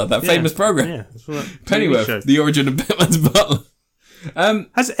 Batman's butler, that famous program. Yeah, that's what that Pennyworth, the origin of Batman's butler.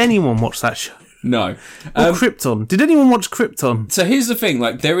 Has anyone watched that show? No. Or Krypton. Did anyone watch Krypton? So here's the thing,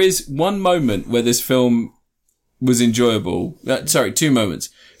 like, there is one moment where this film was enjoyable. 2 moments.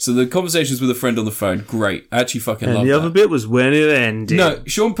 So the conversations with a friend on the phone, great. I actually fucking love that. And the other bit was when it ended. No,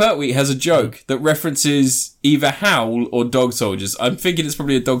 Sean Pertwee has a joke that references either Howl or Dog Soldiers. I'm thinking it's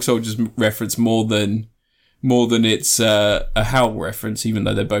probably a Dog Soldiers reference more than it's a Howl reference, even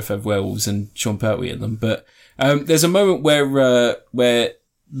though they both have werewolves and Sean Pertwee in them. But there's a moment where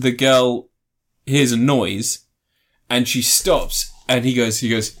the girl hears a noise and she stops, and he goes,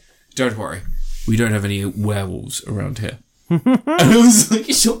 don't worry, we don't have any werewolves around here. And I was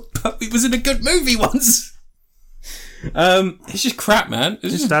like, Sean Pertwee was in a good movie once. It's just crap, man.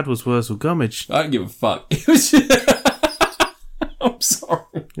 His dad was Wurzel Gummidge. I don't give a fuck. It was I'm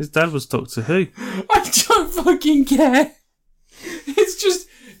sorry. His dad was Doctor Who. I don't fucking care. It's just,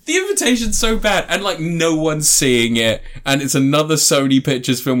 the invitation's so bad, and like no one's seeing it, and it's another Sony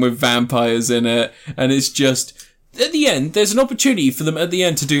Pictures film with vampires in it, and it's just, at the end, there's an opportunity for them at the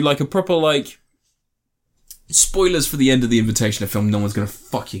end to do like a proper, like, spoilers for the end of the invitation, a film no one's gonna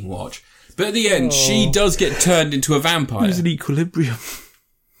fucking watch. But at the end, she does get turned into a vampire. He was in Equilibrium.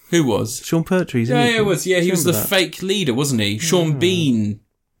 Who was? Sean Pertwee. Yeah, it was. Yeah, he was the fake leader, wasn't he? Sean Bean.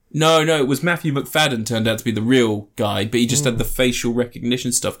 No, it was Matthew McFadden turned out to be the real guy, but he just had the facial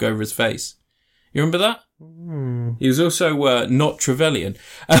recognition stuff go over his face. You remember that? He was also not Trevelyan.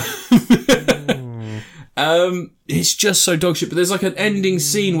 It's just so dog shit. But there's like an ending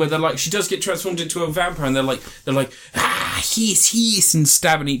scene where they're like, she does get transformed into a vampire, and they're like, he's and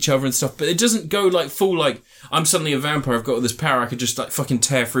stabbing each other and stuff. But it doesn't go like full like, I'm suddenly a vampire, I've got all this power, I could just like fucking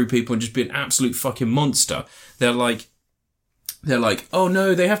tear through people and just be an absolute fucking monster. They're like, oh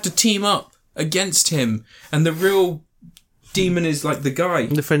no, they have to team up against him, and the real demon is like the guy.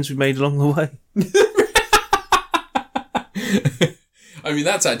 The friends we made along the way. I mean,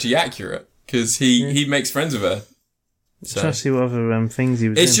 that's actually accurate, because he makes friends with her. So. Trying to see what other things he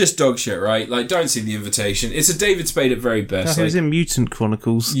was in. It's just dog shit, right? Like, don't see The Invitation. It's a David Spade at very best. He was in Mutant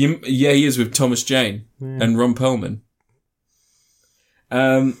Chronicles. Yeah, he is, with Thomas Jane and Ron Perlman.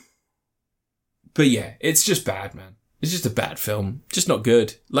 But yeah, it's just bad, man. It's just a bad film. Just not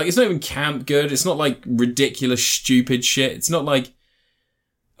good. Like, it's not even camp good. It's not like ridiculous, stupid shit. It's not like,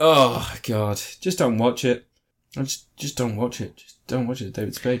 oh God, just don't watch it. Just don't watch it. Just don't watch it,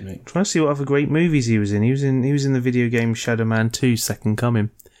 David Spade, mate. Trying to see what other great movies he was in. He was in the video game Shadow Man 2: Second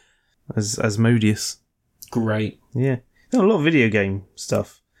Coming as Modius. Great. Yeah. A lot of video game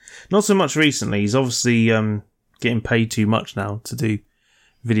stuff. Not so much recently. He's obviously getting paid too much now to do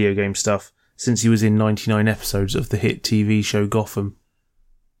video game stuff, since he was in 99 episodes of the hit TV show Gotham,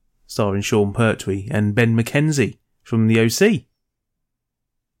 starring Sean Pertwee and Ben McKenzie from the OC. Do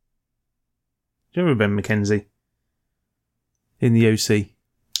you remember Ben McKenzie? In the OC.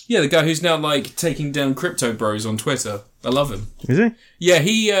 Yeah, the guy who's now like taking down crypto bros on Twitter. I love him. Is he?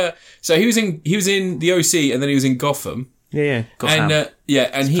 Yeah, so he was in the OC, and then he was in Gotham. Yeah.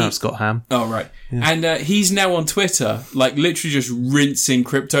 Scott Ham. Oh, right. Yeah. And he's now on Twitter, like literally just rinsing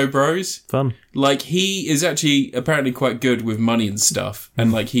crypto bros. Fun. Like, he is actually apparently quite good with money and stuff,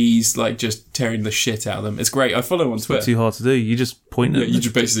 and like he's like just tearing the shit out of them. It's great. I follow him on Twitter. Not too hard to do. You just point at you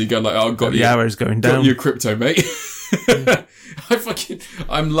just basically go like, "Oh, got the arrows going down. Got your crypto, mate."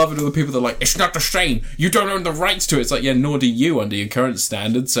 I'm loving all the people that are like, it's not the same. You don't own the rights to it. It's like, yeah, nor do you under your current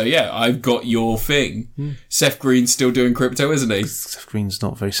standards. So yeah, I've got your thing. Seth Green's still doing crypto, isn't he? Seth Green's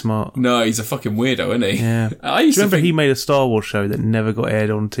not very smart. No, he's a fucking weirdo, isn't he? Yeah. I used do you remember to think... he made a Star Wars show that never got aired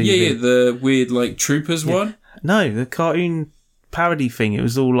on TV? Yeah, the weird like Troopers one. No, the cartoon parody thing. It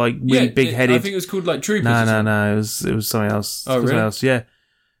was all like really big-headed. I think it was called like Troopers. No. It was something else. Oh, really? Something else, yeah.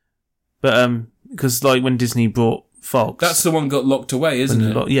 But because like when Disney bought Fox, that's the one got locked away, isn't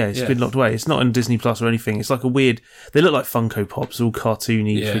it? It's been locked away. It's not on Disney Plus or anything. It's like a weird. They look like Funko Pops, all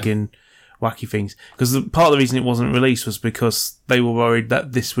cartoony, friggin' wacky things. Because part of the reason it wasn't released was because they were worried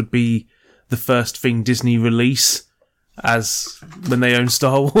that this would be the first thing Disney release as when they own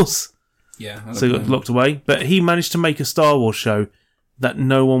Star Wars. Yeah. So it got locked away. But he managed to make a Star Wars show that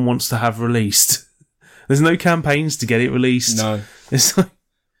no one wants to have released. There's no campaigns to get it released. No. It's like,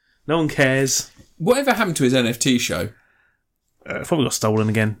 no one cares. Whatever happened to his NFT show? Probably got stolen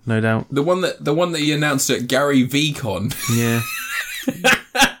again, no doubt. The one that he announced at Gary VCon. Yeah.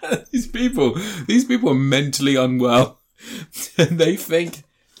 These people are mentally unwell. They think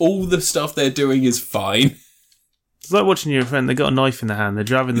all the stuff they're doing is fine. It's like watching your friend. They got a knife in their hand. They're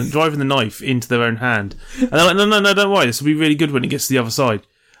driving the knife into their own hand, and they're like, "No, don't worry. This will be really good when it gets to the other side."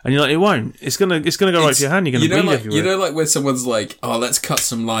 And you're like, "It won't. It's gonna go right for your hand. You're gonna bleed everywhere." You know, like where someone's like, "Oh, let's cut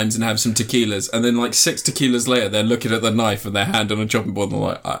some limes and have some tequilas," and then like 6 tequilas later, they're looking at the knife and their hand on a chopping board, and they're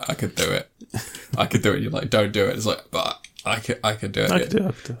like, "I could do it. I could do it." And you're like, "Don't do it." It's like, "But I could do it." I could do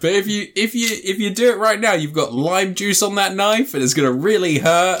it. But if you do it right now, you've got lime juice on that knife, and it's gonna really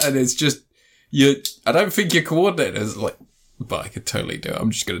hurt, and it's just I don't think you're coordinated. It's like, but I could totally do it.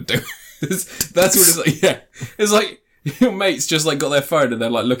 I'm just gonna do it. That's what it's like. Yeah, it's like your mates just like got their phone and they're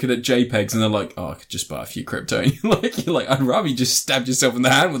like looking at JPEGs and they're like, "Oh, I could just buy a few crypto." And you're like, I'd rather you just stabbed yourself in the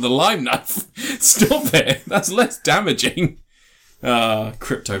hand with a lime knife. Stop it. That's less damaging.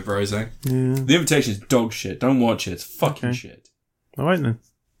 Crypto bros, eh? Yeah. The Invitation is dog shit. Don't watch it. It's fucking shit. All right then.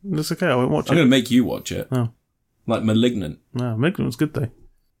 That's okay. I won't watch it. I'm gonna make you watch it. Oh. Like Malignant. No, Malignant's good though.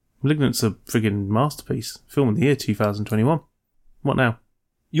 Malignant's a friggin' masterpiece. Film of the year 2021. What now?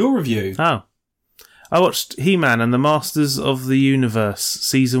 Your review. Oh. I watched He-Man and the Masters of the Universe,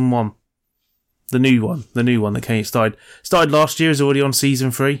 Season 1. The new one that started last year, is already on Season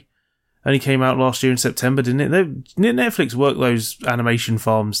 3. Only came out last year in September, didn't it? Netflix work those animation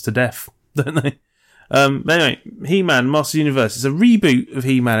farms to death, don't they? Anyway, He-Man, Masters of the Universe. It's a reboot of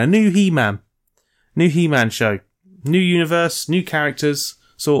He-Man, a new He-Man. New He-Man show. New universe, new characters,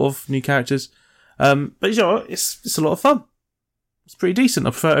 sort of, new characters. But you know what? It's a lot of fun. It's pretty decent. I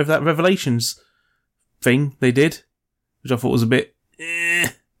prefer it over that Revelations thing they did, which I thought was a bit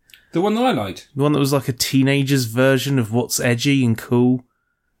The one that I liked. The one that was like a teenager's version of what's edgy and cool.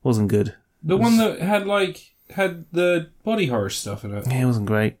 Wasn't good. The one that had the body horror stuff in it. Yeah, it wasn't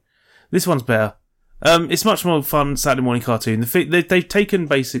great. This one's better. It's much more fun Saturday morning cartoon. They've taken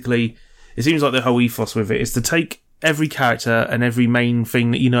basically, it seems like the whole ethos with it is to take every character and every main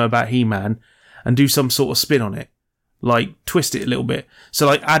thing that you know about He-Man and do some sort of spin on it. Like, twist it a little bit. So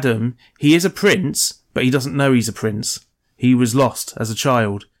like Adam, he is a prince, but he doesn't know he's a prince. He was lost as a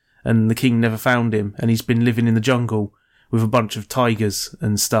child, and the king never found him, and he's been living in the jungle with a bunch of tigers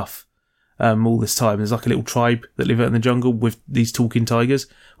and stuff all this time. There's like a little tribe that live out in the jungle with these talking tigers.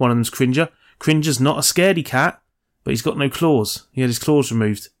 One of them's Cringer. Cringer's not a scaredy cat, but he's got no claws. He had his claws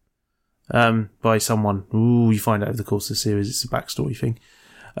removed by someone. Ooh, you find out over the course of the series. It's a backstory thing.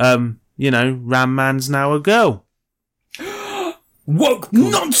 Ram Man's now a girl. Woke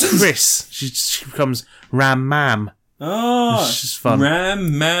nonsense! Chris. She becomes Ram Mam. Oh, it's just fun.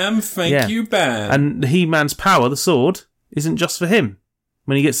 Ram Mam, thank you, Bam. And He-Man's power, the sword, isn't just for him.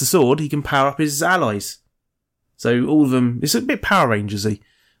 When he gets the sword, he can power up his allies. So all of them, it's a bit Power Rangers-y.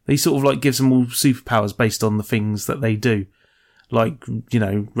 He sort of like gives them all superpowers based on the things that they do. Like,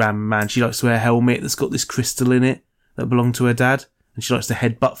 Ram Man, she likes to wear a helmet that's got this crystal in it that belonged to her dad, and she likes to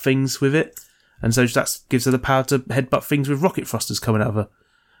headbutt things with it. And so that gives her the power to headbutt things with rocket thrusters coming out of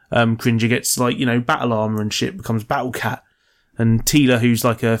her. Cringer gets battle armor and shit, becomes Battle Cat. And Teela, who's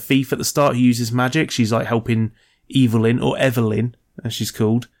like a thief at the start who uses magic, she's like helping Evelyn, or Evelyn, as she's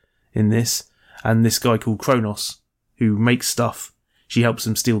called in this. And this guy called Kronos, who makes stuff. She helps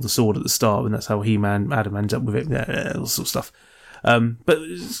him steal the sword at the start, and that's how He-Man, Adam ends up with it, all sort of stuff. But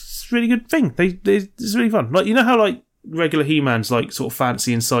it's a really good thing. It's really fun. Like, you know how like regular He-Man's like sort of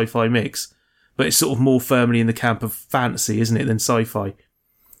fantasy and sci-fi mix, but it's sort of more firmly in the camp of fantasy, isn't it, than sci-fi?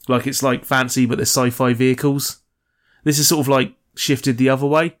 Like, it's like fantasy, but there's sci-fi vehicles. This is sort of like shifted the other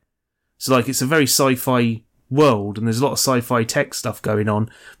way. So like, it's a very sci-fi world, and there's a lot of sci-fi tech stuff going on,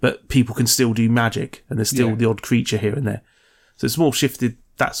 but people can still do magic, and there's still the odd creature here and there. So it's more shifted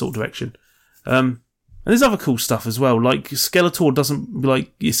that sort of direction. And there's other cool stuff as well. Like, Skeletor doesn't,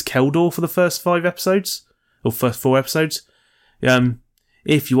 like, it's Keldor for the first 5 episodes, or first 4 episodes.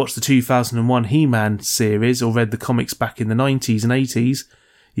 If you watched the 2001 He-Man series, or read the comics back in the 90s and 80s,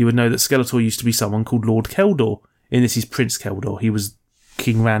 you would know that Skeletor used to be someone called Lord Keldor In this, he's Prince Keldor. He was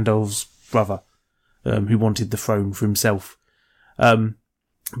King Randolph's brother, who wanted the throne for himself.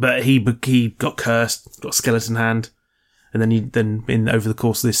 But he got cursed, got a skeleton hand, and then over the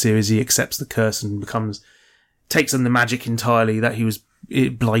course of this series, he accepts the curse and takes on the magic entirely that he was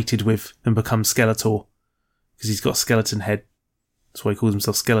blighted with, and becomes Skeletor because he's got a skeleton head. That's why he calls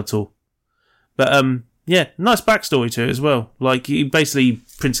himself Skeletor. But nice backstory to it as well. Like,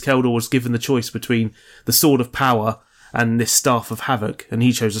 Prince Keldor was given the choice between the Sword of Power and this Staff of Havoc, and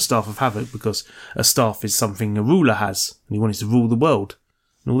he chose the Staff of Havoc because a staff is something a ruler has, and he wanted to rule the world,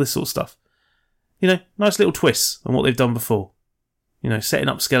 and all this sort of stuff. Nice little twists on what they've done before. Setting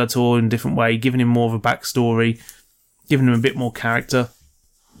up Skeletor in a different way, giving him more of a backstory, giving him a bit more character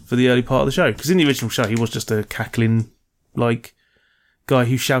for the early part of the show. Because in the original show, he was just a cackling, guy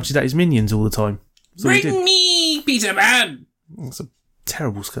who shouted at his minions all the time. Bring me, Peter Pan! That's a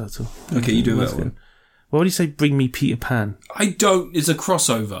terrible Skeletor. Okay, you do that one. Why would you say bring me Peter Pan? It's a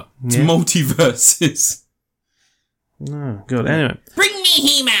crossover. It's multiverses. No, God. Anyway. Bring me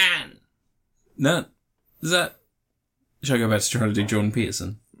He-Man! No. Is that... Shall I go back to trying to do Jordan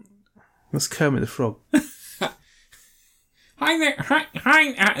Peterson? That's Kermit the Frog. Hi there. Hi.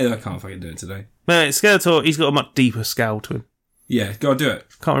 I can't fucking do it today. No, Skeletor, he's got a much deeper scowl to him. Yeah, go on, do it.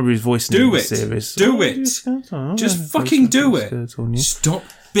 Can't remember his voice in the series. Do it. Just fucking do it. Stop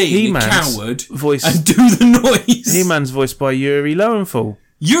being a coward and do the noise. He-Man's voiced by Yuri Lowenthal.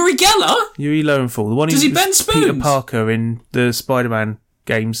 Yuri Geller? Yuri Lowenthal. The one Does he bend spoons? Peter Parker in the Spider-Man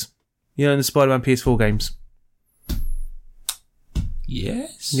games. In the Spider-Man PS4 games.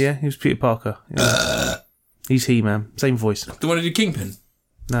 Yes? Yeah, he was Peter Parker. Yeah. He's He-Man. Same voice. The one who did Kingpin?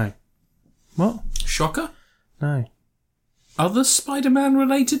 No. What? Shocker? No. Other Spider-Man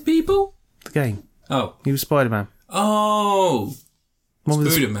related people? The game. Oh. He was Spider-Man. Oh.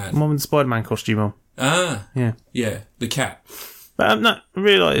 Spider-Man. One with the Spider-Man costume on. Ah. Yeah. Yeah, the cat. But no, I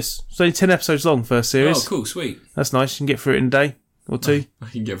really like this. It's only 10 episodes long, first series. Oh, cool, sweet. That's nice. You can get through it in a day or two. I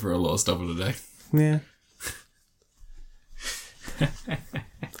can get through a lot of stuff in a day. Yeah.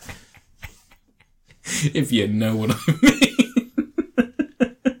 If you know what I mean.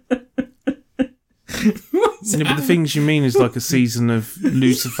 But the things you mean is like a season of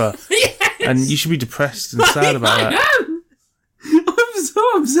Lucifer. Yes! And you should be depressed and sad about that. I'm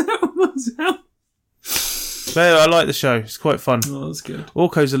so upset with myself. But I like the show. It's quite fun. Oh, that's good.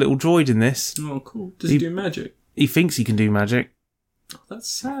 Orko's a little droid in this. Oh, cool. Does he do magic? He thinks he can do magic. Oh, that's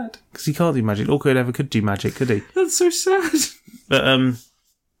sad. Because he can't do magic. Orko never could do magic, could he? That's so sad. But,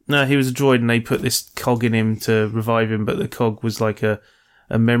 no, he was a droid and they put this cog in him to revive him, but the cog was like a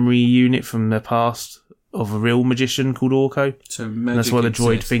memory unit from the past of a real magician called Orko. So and that's why the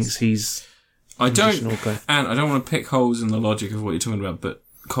droid thinks he's Orko. And I don't want to pick holes in the logic of what you're talking about, but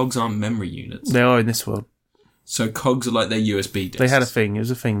cogs aren't memory units. They are in this world. So cogs are like their USB disks. They had a thing. It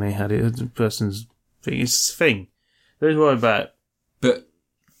was a thing they had. It was a person's thing. It's a thing. Don't worry about it. But...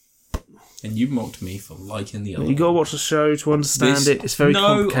 And you mocked me for liking the other You got to watch the show to understand it. It's very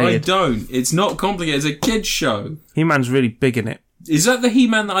complicated. No, I don't. It's not complicated. It's a kid's show. He-Man's really big in it. Is that the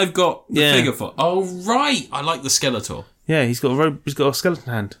He-Man that I've got the figure for? Oh, right. I like the Skeletor. Yeah, he's got a skeleton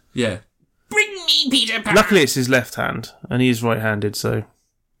hand. Yeah. Bring me Peter Pan. Luckily, it's his left hand, and he is right-handed, so...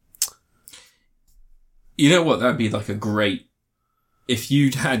 You know what? That'd be like a great... If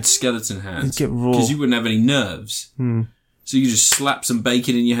you'd had skeleton hands. You'd get raw. Because you wouldn't have any nerves. So you just slap some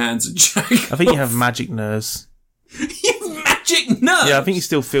bacon in your hands and jack I think you have magic nerves. You have magic nerves? Yeah, I think you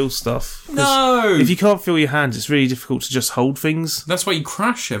still feel stuff. No! If you can't feel your hands, it's really difficult to just hold things. That's why you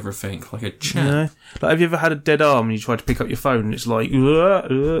crash everything, like a champ. You know? Like, have you ever had a dead arm and you try to pick up your phone and it's like,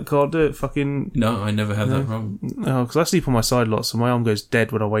 can't do it, fucking... No, I never have that problem. No, because I sleep on my side a lot, so my arm goes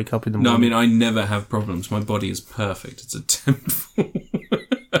dead when I wake up in the No, morning. I mean, I never have problems. My body is perfect. It's a temple.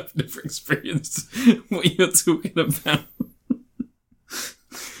 I've never experienced what you're talking about.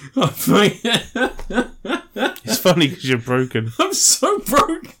 It's funny because you're broken. I'm so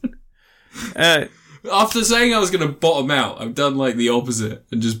broken. After saying I was going to bottom out, I've done like the opposite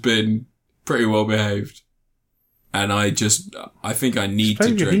and just been pretty well behaved. And I think I need to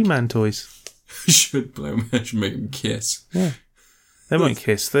drink. drink. Your He-Man toys. I should blow them. I should make them kiss. Yeah. They won't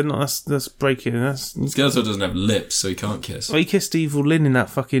kiss. They're not. That's breaking. Skeletor doesn't have lips, so he can't kiss. Well, he kissed Evil Lyn in that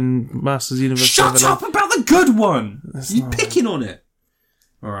fucking Masters Universe. Shut up about the good one! You're picking on it.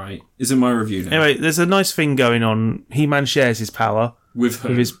 Alright. Is it my review now? Anyway, there's a nice thing going on. He-Man shares his power with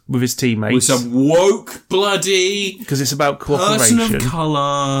his teammates. With some woke bloody because it's about cooperation. Person of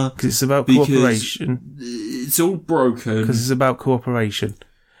colour. Because it's about cooperation. It's all broken. Because it's about cooperation.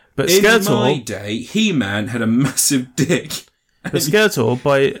 But in Skeletor, my day, He-Man had a massive dick. But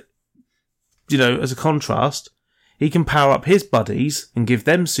Skeletor, as a contrast, he can power up his buddies and give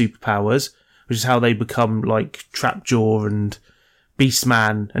them superpowers, which is how they become like Trapjaw and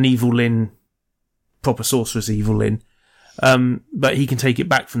Beastman and Evil Lyn, proper sorceress Evil Lyn. But he can take it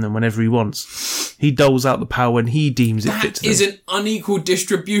back from them whenever he wants. He doles out the power when he deems it fit to That is them. an unequal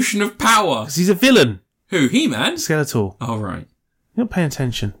distribution of power. 'Cause he's a villain. Who? He-Man? Skeletor. Oh, right. You're not paying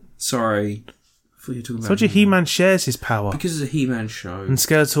attention. Sorry. I thought you were talking about Told you He-Man shares his power. Because it's a He-Man show. And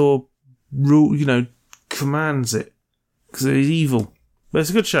Skeletor, commands it. Because he's evil. But it's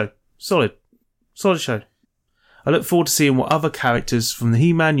a good show. Solid show. I look forward to seeing what other characters from the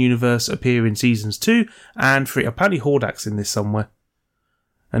He-Man universe appear in seasons 2 and 3. Apparently Hordak's in this somewhere.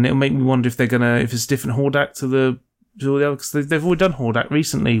 And it'll make me wonder if if it's a different Hordak to all the other, because they've already done Hordak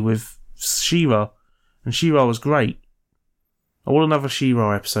recently with She-Ra. And She-Ra was great. I want another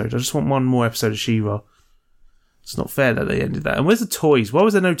She-Ra episode. I just want one more episode of She-Ra. It's not fair that they ended that. And where's the toys? Why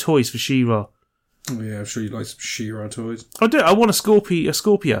was there no toys for She-Ra? Oh, yeah, I'm sure you like some She-Ra toys. I do. I want a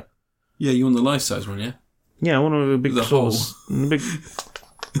Scorpia. Yeah, you want the life-size one, yeah? Yeah, I want one with a big The claws. And the big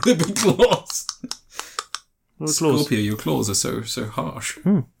The big claws. claws. Scorpio, your claws are so harsh.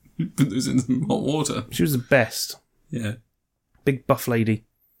 Put those in some hot water. She was the best. Yeah. Big buff lady.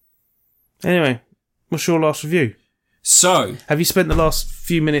 Anyway, what's your last review? So, Have you spent the last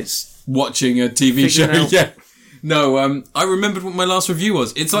few minutes... watching a TV show, Figuring out- yeah. No, I remembered what my last review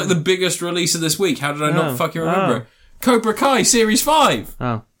was. It's like the biggest release of this week. How did I not fucking remember it? Cobra Kai Series 5.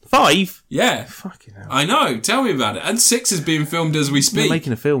 Oh. 5? Yeah. Fucking hell. I know. Tell me about it. And 6 is being filmed as we They're speak.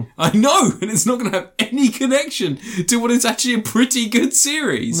 making a film. I know, and it's not going to have any connection to what is actually a pretty good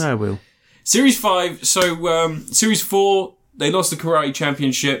series. No, I will. Series 5, so Series 4, they lost the karate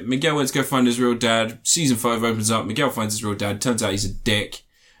championship. Miguel went to go find his real dad. Season 5 opens up. Miguel finds his real dad. Turns out he's a dick.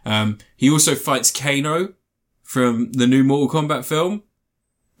 He also fights Kano from the new Mortal Kombat film.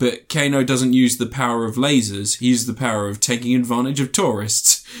 But Kano doesn't use the power of lasers. He uses the power of taking advantage of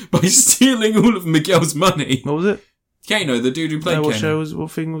tourists by stealing all of Miguel's money. What was it? Kano, the dude who played What Kano. what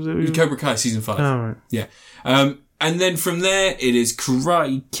thing was it? Cobra Kai Season 5. Oh, right. Yeah. And then from there, it is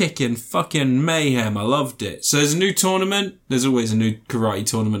karate kicking fucking mayhem. I loved it. So there's a new tournament. There's always a new karate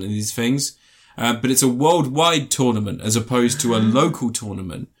tournament in these things. But it's a worldwide tournament as opposed to a local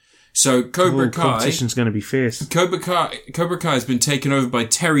tournament. So Cobra Kai... competition's going to be fierce. Cobra Kai has been taken over by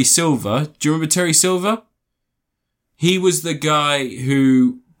Terry Silver. Do you remember Terry Silver? He was the guy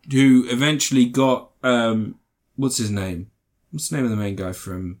who eventually got, what's his name? What's the name of the main guy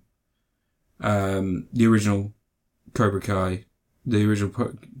from, the original Cobra Kai? The original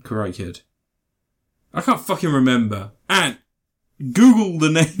Karate Kid? I can't fucking remember. And Google the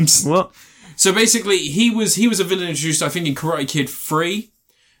names. What? So basically, he was a villain introduced, I think, in Karate Kid 3,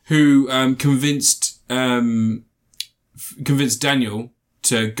 who convinced Daniel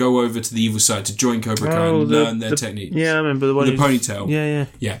to go over to the evil side to join Cobra Kai and learn their techniques. Yeah, I remember the one. The ponytail.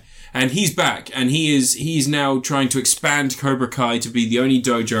 Yeah. And he's back, and he's now trying to expand Cobra Kai to be the only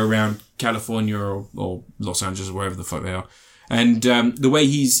dojo around California or Los Angeles or wherever the fuck they are. And the way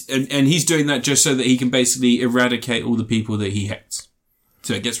he's doing that just so that he can basically eradicate all the people that he hates.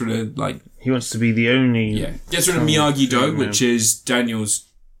 So it gets rid of He wants to be the only. yeah, gets rid of Miyagi-Do, which is Daniel's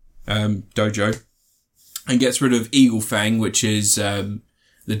dojo, and gets rid of Eagle Fang, which is the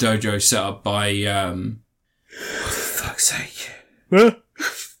dojo set up by for fuck's sake. Huh?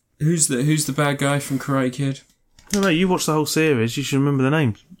 Who's the bad guy from Karate Kid? No, you watched the whole series. You should remember the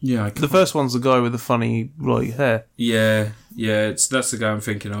names. Yeah, The first one's the guy with the funny hair, yeah, that's the guy I'm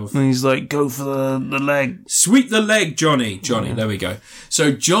thinking of. and he's like, "Go for the leg." Sweep the leg, Johnny. There we go.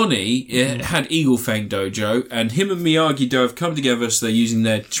 So Johnny had Eagle Fang Dojo, and him and Miyagi-Do have come together, so they're using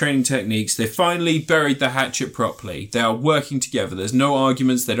their training techniques. They finally buried the hatchet properly. They are working together. There's no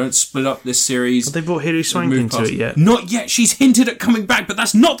arguments. They don't split up this series. Have they brought Hilary Swank Move into past- it yet? Not yet. She's hinted at coming back, but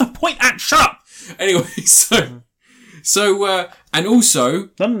that's not the point. Shut up! Anyway, and also...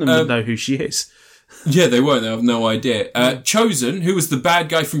 None of them would know who she is. Yeah, they won't. They have no idea. Chosen, who was the bad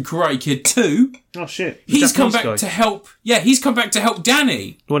guy from Karate Kid 2... Oh shit! He's come back to help... Yeah, he's come back to help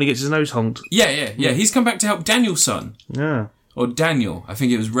Danny. The one who gets his nose honked. Yeah. He's come back to help Daniel's son. Yeah. Or Daniel. I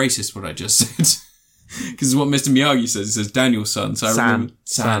think it was racist what I just said. Because it's what Mr. Miyagi says. It says Daniel's son. So I remember...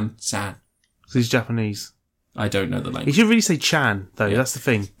 San. So he's Japanese. I don't know the He language. should really say Chan, though. Yeah. That's the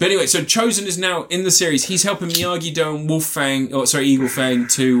thing. But anyway, so Chosen is now in the series. He's helping Miyagi-Do and Eagle Fang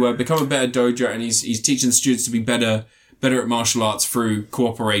to become a better dojo, and he's teaching the students to be better at martial arts through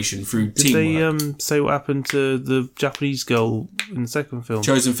cooperation, through teamwork. Did they say what happened to the Japanese girl in the second film?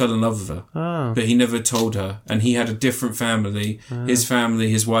 Chosen fell in love with her, but he never told her, and he had a different family.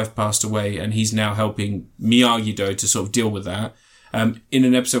 His wife passed away, and he's now helping Miyagi-Do to sort of deal with that. in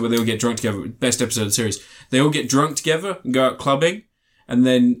an episode where they all get drunk together, best episode of the series, they all get drunk together and go out clubbing, and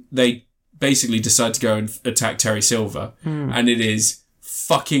then they basically decide to go and attack Terry Silver, and it is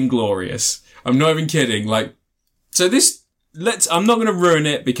fucking glorious. I'm not even kidding. Like, so I'm not going to ruin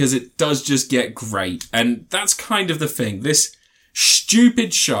it because it does just get great, and that's kind of the thing. This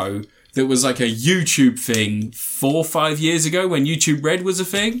stupid show that was like a YouTube thing 4 or 5 years ago when YouTube Red was a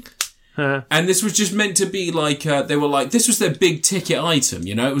thing. And this was just meant to be like, they were like, this was their big ticket item,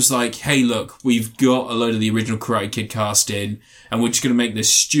 you know? It was like, hey, look, we've got a load of the original Karate Kid cast in, and we're just going to make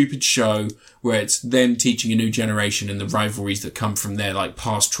this stupid show where it's them teaching a new generation and the rivalries that come from their, like,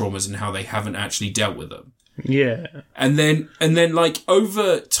 past traumas and how they haven't actually dealt with them. Yeah. And then like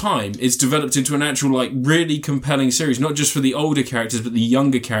over time it's developed into an actual like really compelling series, not just for the older characters but the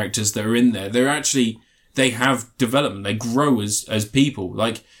younger characters that are in there. They have development, they grow as people.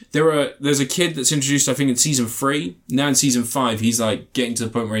 Like there's a kid that's introduced I think in season 3. Now in season 5 he's like getting to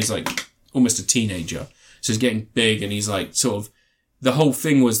the point where he's like almost a teenager. So he's getting big and he's like sort of, the whole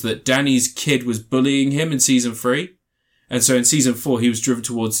thing was that Danny's kid was bullying him in season 3. And so in season 4 he was driven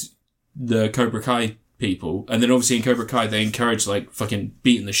towards the Cobra Kai people, and then obviously in Cobra Kai they encourage like fucking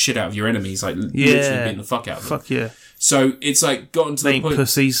beating the shit out of your enemies, like literally beating the fuck out of them. Fuck yeah. So it's like gotten to the point,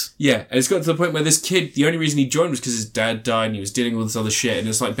 pussies. Yeah, and it's gotten to the point where this kid, the only reason he joined was because his dad died and he was dealing with this other shit, and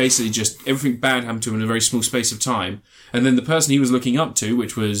it's like basically just everything bad happened to him in a very small space of time. And then the person he was looking up to,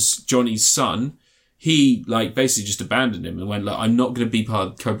 which was Johnny's son, he like basically just abandoned him and went, look, I'm not going to be part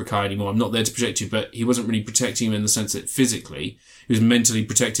of Cobra Kai anymore. I'm not there to protect you. But he wasn't really protecting him in the sense that physically, he was mentally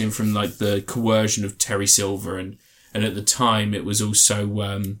protecting him from like the coercion of Terry Silver. And at the time it was also,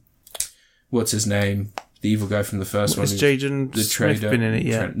 what's his name? The evil guy from the first one. Has Jaden Smith been in it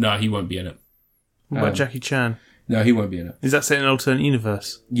yet? No, he won't be in it. What about Jackie Chan? No, he won't be in it. Is that set in an alternate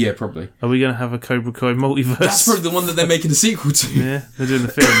universe? Yeah, probably. Are we going to have a Cobra Kai multiverse? That's probably the one that they're making a sequel to. Yeah, they're doing the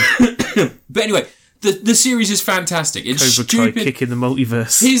film. But anyway, the series is fantastic. It's Cobra stupid. Kai kicking the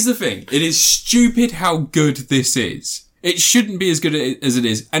multiverse. Here's the thing. It is stupid how good this is. It shouldn't be as good as it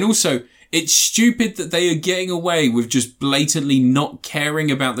is. And also, it's stupid that they are getting away with just blatantly not caring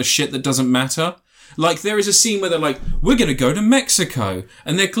about the shit that doesn't matter. Like, there is a scene where they're like, we're going to go to Mexico.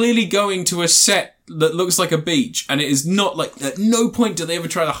 And they're clearly going to a set that looks like a beach. And it is not like, at no point do they ever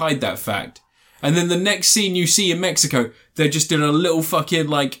try to hide that fact. And then the next scene you see in Mexico, they're just in a little fucking,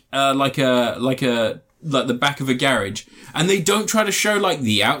 like the back of a garage. And they don't try to show, like,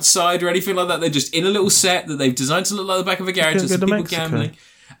 the outside or anything like that. They're just in a little set that they've designed to look like the back of a garage. There's some people gambling.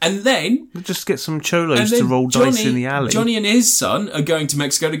 And then... We'll just get some cholos to roll dice in the alley. Johnny and his son are going to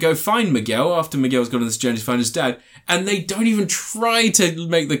Mexico to go find Miguel after Miguel's gone on this journey to find his dad. And they don't even try to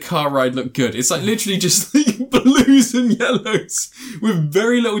make the car ride look good. It's like literally just like blues and yellows with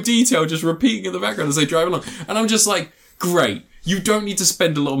very little detail just repeating in the background as they drive along. And I'm just like, great. You don't need to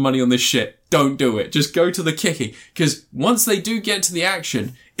spend a lot of money on this shit. Don't do it. Just go to the kicking. Because once they do get to the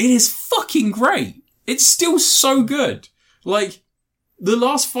action, it is fucking great. It's still so good. Like... The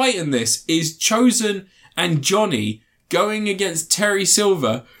last fight in this is Chosen and Johnny going against Terry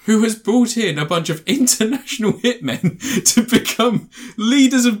Silver, who has brought in a bunch of international hitmen to become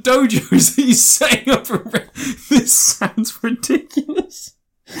leaders of dojos that he's setting up. This sounds ridiculous.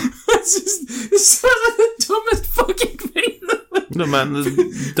 This sounds like the dumbest fucking thing. No, man,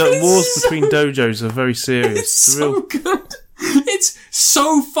 the wars between dojos are very serious. It's so good. It's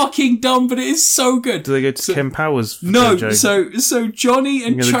so fucking dumb, but it is so good. Do they go to Ken Powers? No, dojo? so Johnny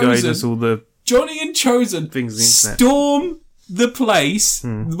and Chosen, Johnny and Chosen storm the place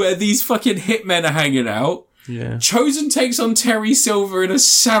where these fucking hitmen are hanging out. Yeah. Chosen takes on Terry Silver in a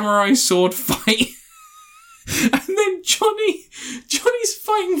samurai sword fight. And then Johnny's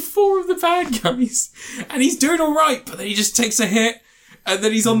fighting 4 of the bad guys, and he's doing all right, but then he just takes a hit. And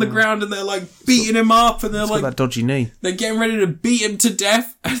then he's on the ground and they're like beating him up and they're like that dodgy knee. They're getting ready to beat him to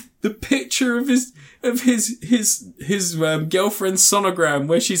death. And the picture of his girlfriend's sonogram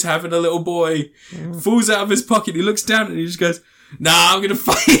where she's having a little boy falls out of his pocket. He looks down and he just goes, nah, I'm gonna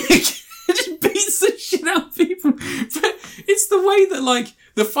fight again. Just beats the shit out of people. But it's the way that like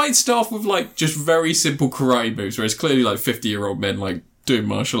the fight starts off with like just very simple karate moves where it's clearly like 50-year-old men like doing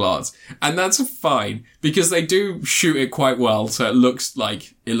martial arts, and that's fine because they do shoot it quite well, so it looks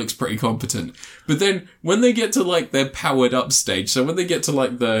pretty competent. But then when they get to like their powered up stage, so when they get to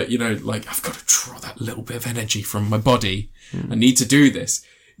like the, you know, like I've got to draw that little bit of energy from my body, I need to do this,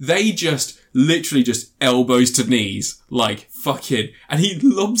 they just literally just elbows to knees, like fucking, and he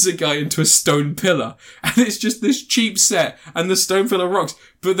lobs a guy into a stone pillar, and it's just this cheap set, and the stone pillar rocks,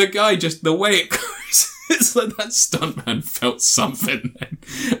 but the guy just, the way it goes, It's like that stuntman felt something then.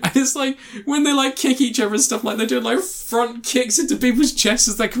 And it's like, when they like kick each other and stuff, like they're doing like front kicks into people's chests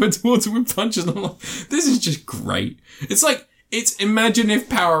as they're coming towards them with punches. And I'm like, this is just great. It's like, imagine if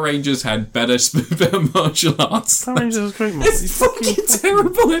Power Rangers had better martial arts. Power Rangers was great, man. It's fucking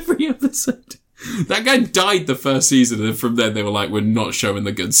terrible every episode. That guy died the first season, and from then they were like, we're not showing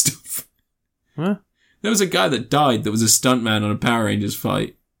the good stuff. Huh? There was a guy that died that was a stuntman on a Power Rangers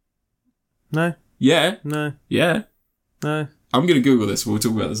fight. No. Yeah. No. Yeah. No. I'm going to Google this. We'll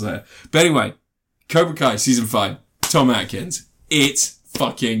talk about this later. But anyway, Cobra Kai Season 5. Tom Atkins. It's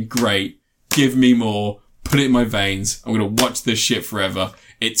fucking great. Give me more. Put it in my veins. I'm going to watch this shit forever.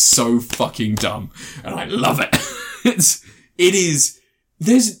 It's so fucking dumb. And I love it.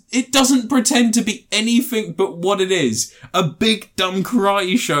 It doesn't pretend to be anything but what it is. A big dumb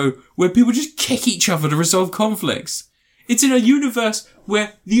karate show where people just kick each other to resolve conflicts. It's in a universe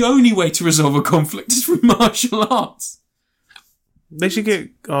where the only way to resolve a conflict is through martial arts. They should get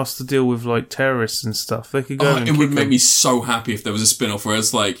asked to deal with like terrorists and stuff. They could go and it would kick make them. me so happy if there was a spin-off where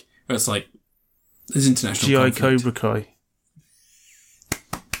it's like there's international G.I. conflict. Cobra Kai.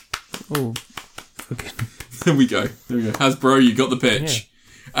 Oh, fucking. There we go. Hasbro, you got the pitch.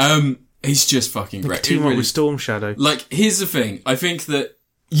 He's just fucking great. Team up with Storm Shadow. Like, here's the thing. I think that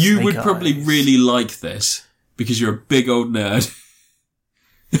you Snake would probably Eyes. really like this because you're a big old nerd.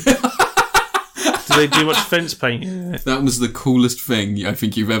 Do they do much fence painting? That was the coolest thing I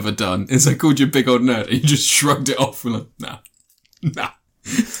think you've ever done. Is I called you a big old nerd and you just shrugged it off and like, nah.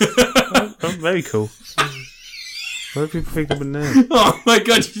 Oh, very cool. Why do people think I'm a nerd? Oh my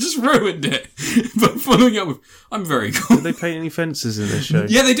god, you just ruined it. But following up with, I'm very cool. Do they paint any fences in this show?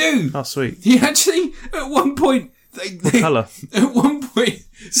 Yeah, they do. Oh, sweet. He actually, at one point, they Colour? At one point,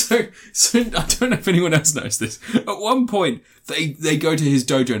 so I don't know if anyone else knows this. At one point, they go to his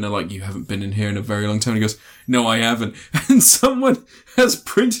dojo and they're like, "You haven't been in here in a very long time." And he goes, "No, I haven't." And someone has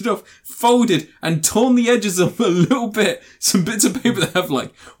printed off, folded, and torn the edges of a little bit, some bits of paper that have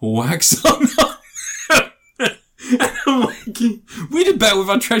like wax on them. And I'm like, we did better with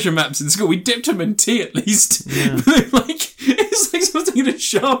our treasure maps in school. We dipped them in tea at least. Yeah. But like, it's like something in a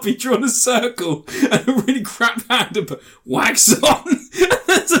Sharpie drawn a circle and a really crap hand and put wax on. And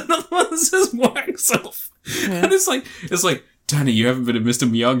there's another one that says wax off. Yeah. And it's like, Danny, you haven't been in Mr.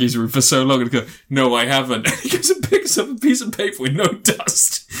 Miyagi's room for so long. And I go, no, I haven't. And he goes and picks up a piece of paper with no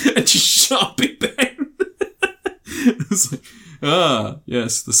dust and just Sharpie pen. It's like,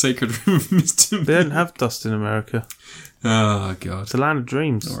 yes, the sacred room of Mr. They don't have dust in America. Oh, God. It's the land of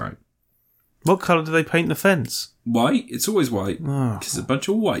dreams. All right. What colour do they paint the fence? White? It's always white. Oh. Because it's a bunch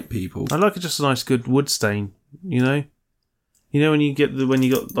of white people. I like just a nice good wood stain, you know? You know when you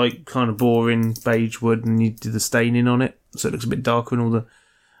got like kind of boring beige wood and you do the staining on it, so it looks a bit darker and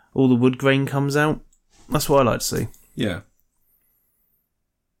all the wood grain comes out? That's what I like to see. Yeah.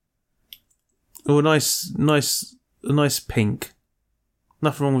 Oh, a nice pink.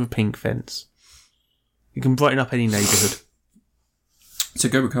 Nothing wrong with a pink fence. You can brighten up any neighbourhood. So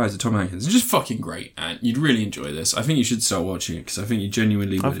Cobra Kai is a Tom Atkins. It's just fucking great, and you'd really enjoy this. I think you should start watching it, because I think you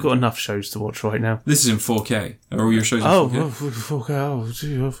genuinely would. I've got enough shows to watch right now. This is in 4K. Are all your shows in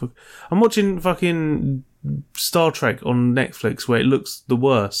 4K? I'm watching fucking Star Trek on Netflix where it looks the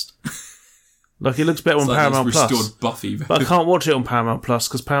worst. Like, it looks better on Paramount Plus. Restored Buffy. But I can't watch it on Paramount Plus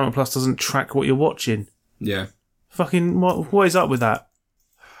because Paramount Plus doesn't track what you're watching. Yeah. Fucking, what is up with that?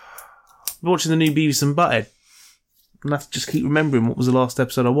 I'm watching the new Beavis and Butthead. And I have to just keep remembering what was the last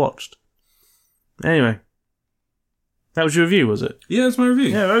episode I watched. Anyway. That was your review, was it? Yeah, that's my review.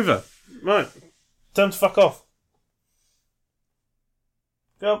 Yeah, over. Right. Time to fuck off.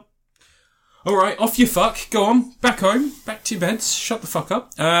 Go. Alright, off you fuck. Go on. Back home. Back to your beds. Shut the fuck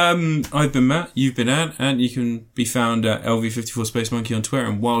up. I've been Matt. You've been Anne. And you can be found at LV54 Space Monkey on Twitter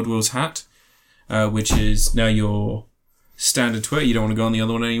and Wild Will's Hat, which is now your standard Twitter. You don't want to go on the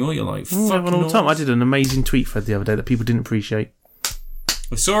other one anymore. You're like, fuck all the time. I did an amazing tweet thread the other day that people didn't appreciate.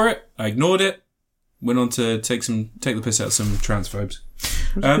 I saw it. I ignored it. Went on to take the piss out of some transphobes.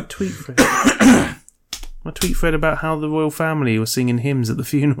 It was a good tweet thread. My tweet thread about how the royal family were singing hymns at the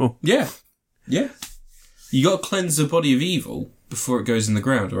funeral. Yeah. Yeah. You got to cleanse the body of evil before it goes in the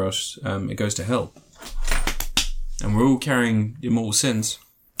ground, or else it goes to hell. And we're all carrying immortal sins.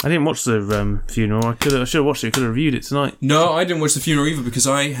 I didn't watch the funeral. I should have watched it. Could have reviewed it tonight. No, I didn't watch the funeral either because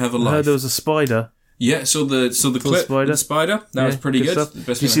I have a life. I heard there was a spider. Yeah, saw the clip. Spider. The spider. That was pretty good. Stuff.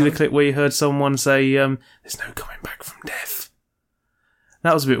 Did you see the clip where you heard someone say, "There's no coming back from death"?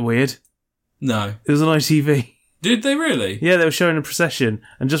 That was a bit weird. No. It was on ITV. Did they really? Yeah, they were showing a procession,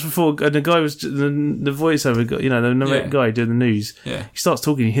 and just before the guy was the voiceover, the narrator guy doing the news. Yeah. He starts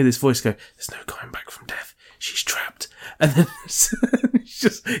talking. You hear this voice go, "There's no coming back from death. She's trapped." And then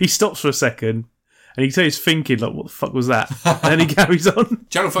he stops for a second, and you can tell he's thinking, like, "What the fuck was that?" And then he carries on.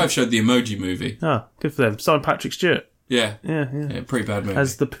 Channel 5 showed the Emoji Movie. Oh, good for them. Starring Patrick Stewart. Yeah. Yeah. Pretty bad movie.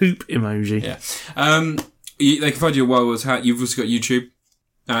 As the poop emoji. Yeah. They can find you at Wild Wars Hat. You've also got YouTube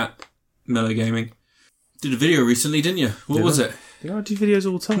at Mellow Gaming. Did a video recently, didn't you? What was it? Yeah, I do videos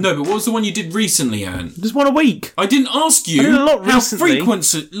all the time. No, but what was the one you did recently, Anne? Just one a week. I didn't ask you I did a lot recently. how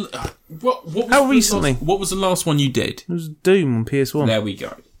frequent. What was How recently? What was the last one you did? It was Doom on PS1. There we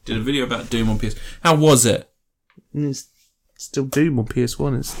go. Did a video about Doom on PS. How was it? And it's still Doom on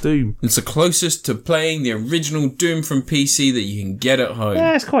PS1. It's Doom. It's the closest to playing the original Doom from PC that you can get at home.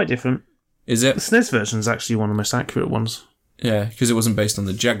 Yeah, it's quite different. Is it? The SNES version is actually one of the most accurate ones. Yeah, because it wasn't based on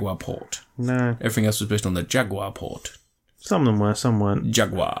the Jaguar port. No. Everything else was based on the Jaguar port. Some of them were, some weren't.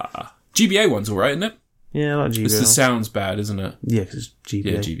 Jaguar. GBA one's alright, isn't it? Yeah, I like GBA. It's the sound's bad, isn't it? Yeah, because it's GBA.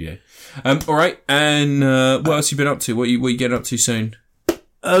 Yeah, GBA. Alright, and what else you been up to? What you getting up to soon?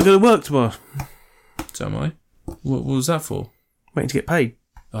 I'm going to work tomorrow. So am I. What was that for? Waiting to get paid.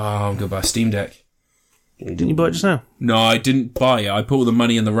 Oh, I'm going to buy a Steam Deck. Didn't you buy it just now? No, I didn't buy it. I put all the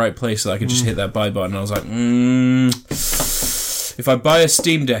money in the right place so that I could just hit that buy button. I was like, if I buy a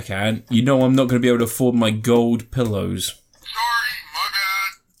Steam Deck, Anne, you know I'm not going to be able to afford my gold pillows. Sorry, my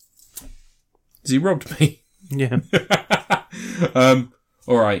bad. He robbed me. Yeah.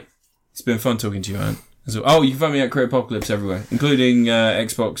 Alright. It's been fun talking to you, Anne. So, you can find me at Crit-Apocalypse everywhere, including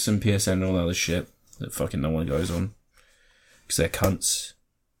Xbox and PSN and all that other shit that fucking no one goes on. Because they're cunts.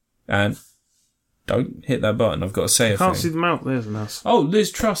 And don't hit that button. I've got to say a Can't thing. see them out. There's a mouse. Oh,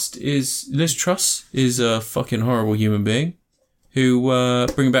 Liz Truss is a fucking horrible human being who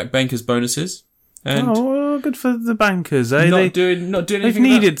bring back bankers' bonuses and well, good for the bankers, eh? not doing They've anything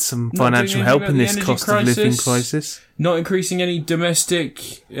needed about, some not financial doing help anything in about this the energy cost of living crisis. Not increasing any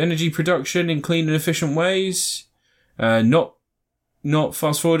domestic energy production in clean and efficient ways. Not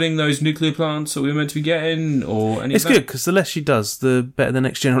fast forwarding those nuclear plants that we were meant to be getting, or any. It's good because the less she does, the better the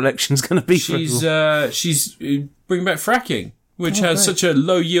next general election is going to be. She's bringing back fracking, which has such a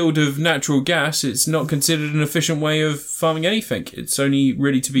low yield of natural gas. It's not considered an efficient way of farming anything. It's only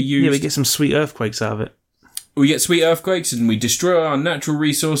really to be used. Yeah, we get some sweet earthquakes out of it. We get sweet earthquakes and we destroy our natural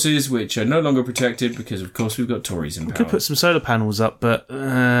resources, which are no longer protected because, of course, we've got Tories in power. We could put some solar panels up, but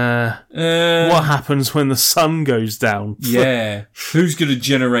what happens when the sun goes down? Yeah. Who's going to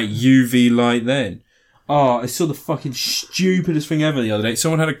generate UV light then? Oh, I saw the fucking stupidest thing ever the other day.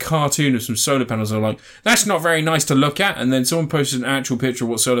 Someone had a cartoon of some solar panels. And I'm like, that's not very nice to look at. And then someone posted an actual picture of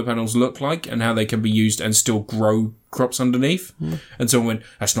what solar panels look like and how they can be used and still grow crops underneath. And someone went,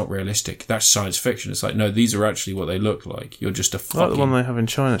 that's not realistic. That's science fiction. It's like, no, these are actually what they look like. You're just a fucking... I like the one they have in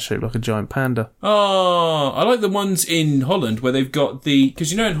China shaped like a giant panda. Oh, I like the ones in Holland where they've got the...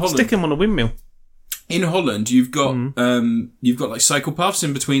 Because, you know, in Holland... Stick them on a windmill. In Holland, you've got like cycle paths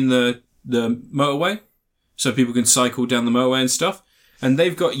in between the motorway. So people can cycle down the motorway and stuff. And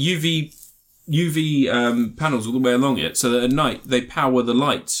they've got UV panels all the way along it, so that at night they power the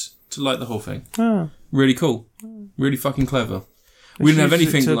lights to light the whole thing. Oh. Really cool. Really fucking clever. We don't have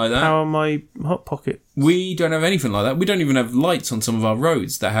anything like that. Power my hot pocket. We don't have anything like that. We don't even have lights on some of our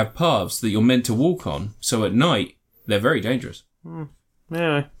roads that have paths that you're meant to walk on. So at night, they're very dangerous.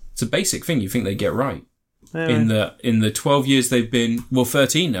 Anyway. It's a basic thing you think they get right. Anyway. In the 12 years they've been... Well,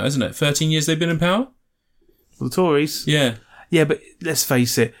 13 now, isn't it? 13 years they've been in power? The Tories? Yeah. Yeah, but let's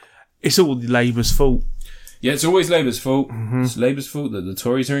face it, it's all Labour's fault. Yeah, it's always Labour's fault. Mm-hmm. It's Labour's fault that the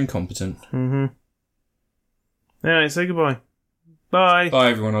Tories are incompetent. Mm-hmm. Anyway, say goodbye. Bye.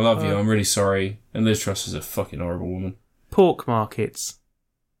 Bye, everyone. I love you. I'm really sorry. And Liz Truss is a fucking horrible woman. Pork markets.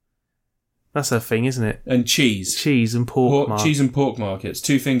 That's her thing, isn't it? And cheese. Cheese and pork markets. Cheese and pork markets.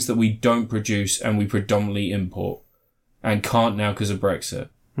 Two things that we don't produce and we predominantly import. And can't now because of Brexit.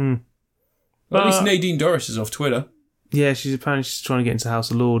 Well, at least Nadine Dorris is off Twitter. Yeah, she's trying to get into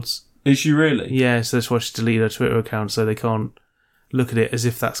House of Lords. Is she really? Yeah, so that's why she deleted her Twitter account so they can't look at it as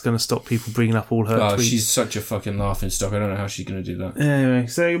if that's going to stop people bringing up all her tweets. She's such a fucking laughing stock. I don't know how she's going to do that. Anyway,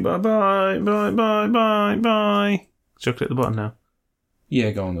 say bye. Shall I click the button now?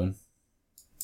 Yeah, go on then.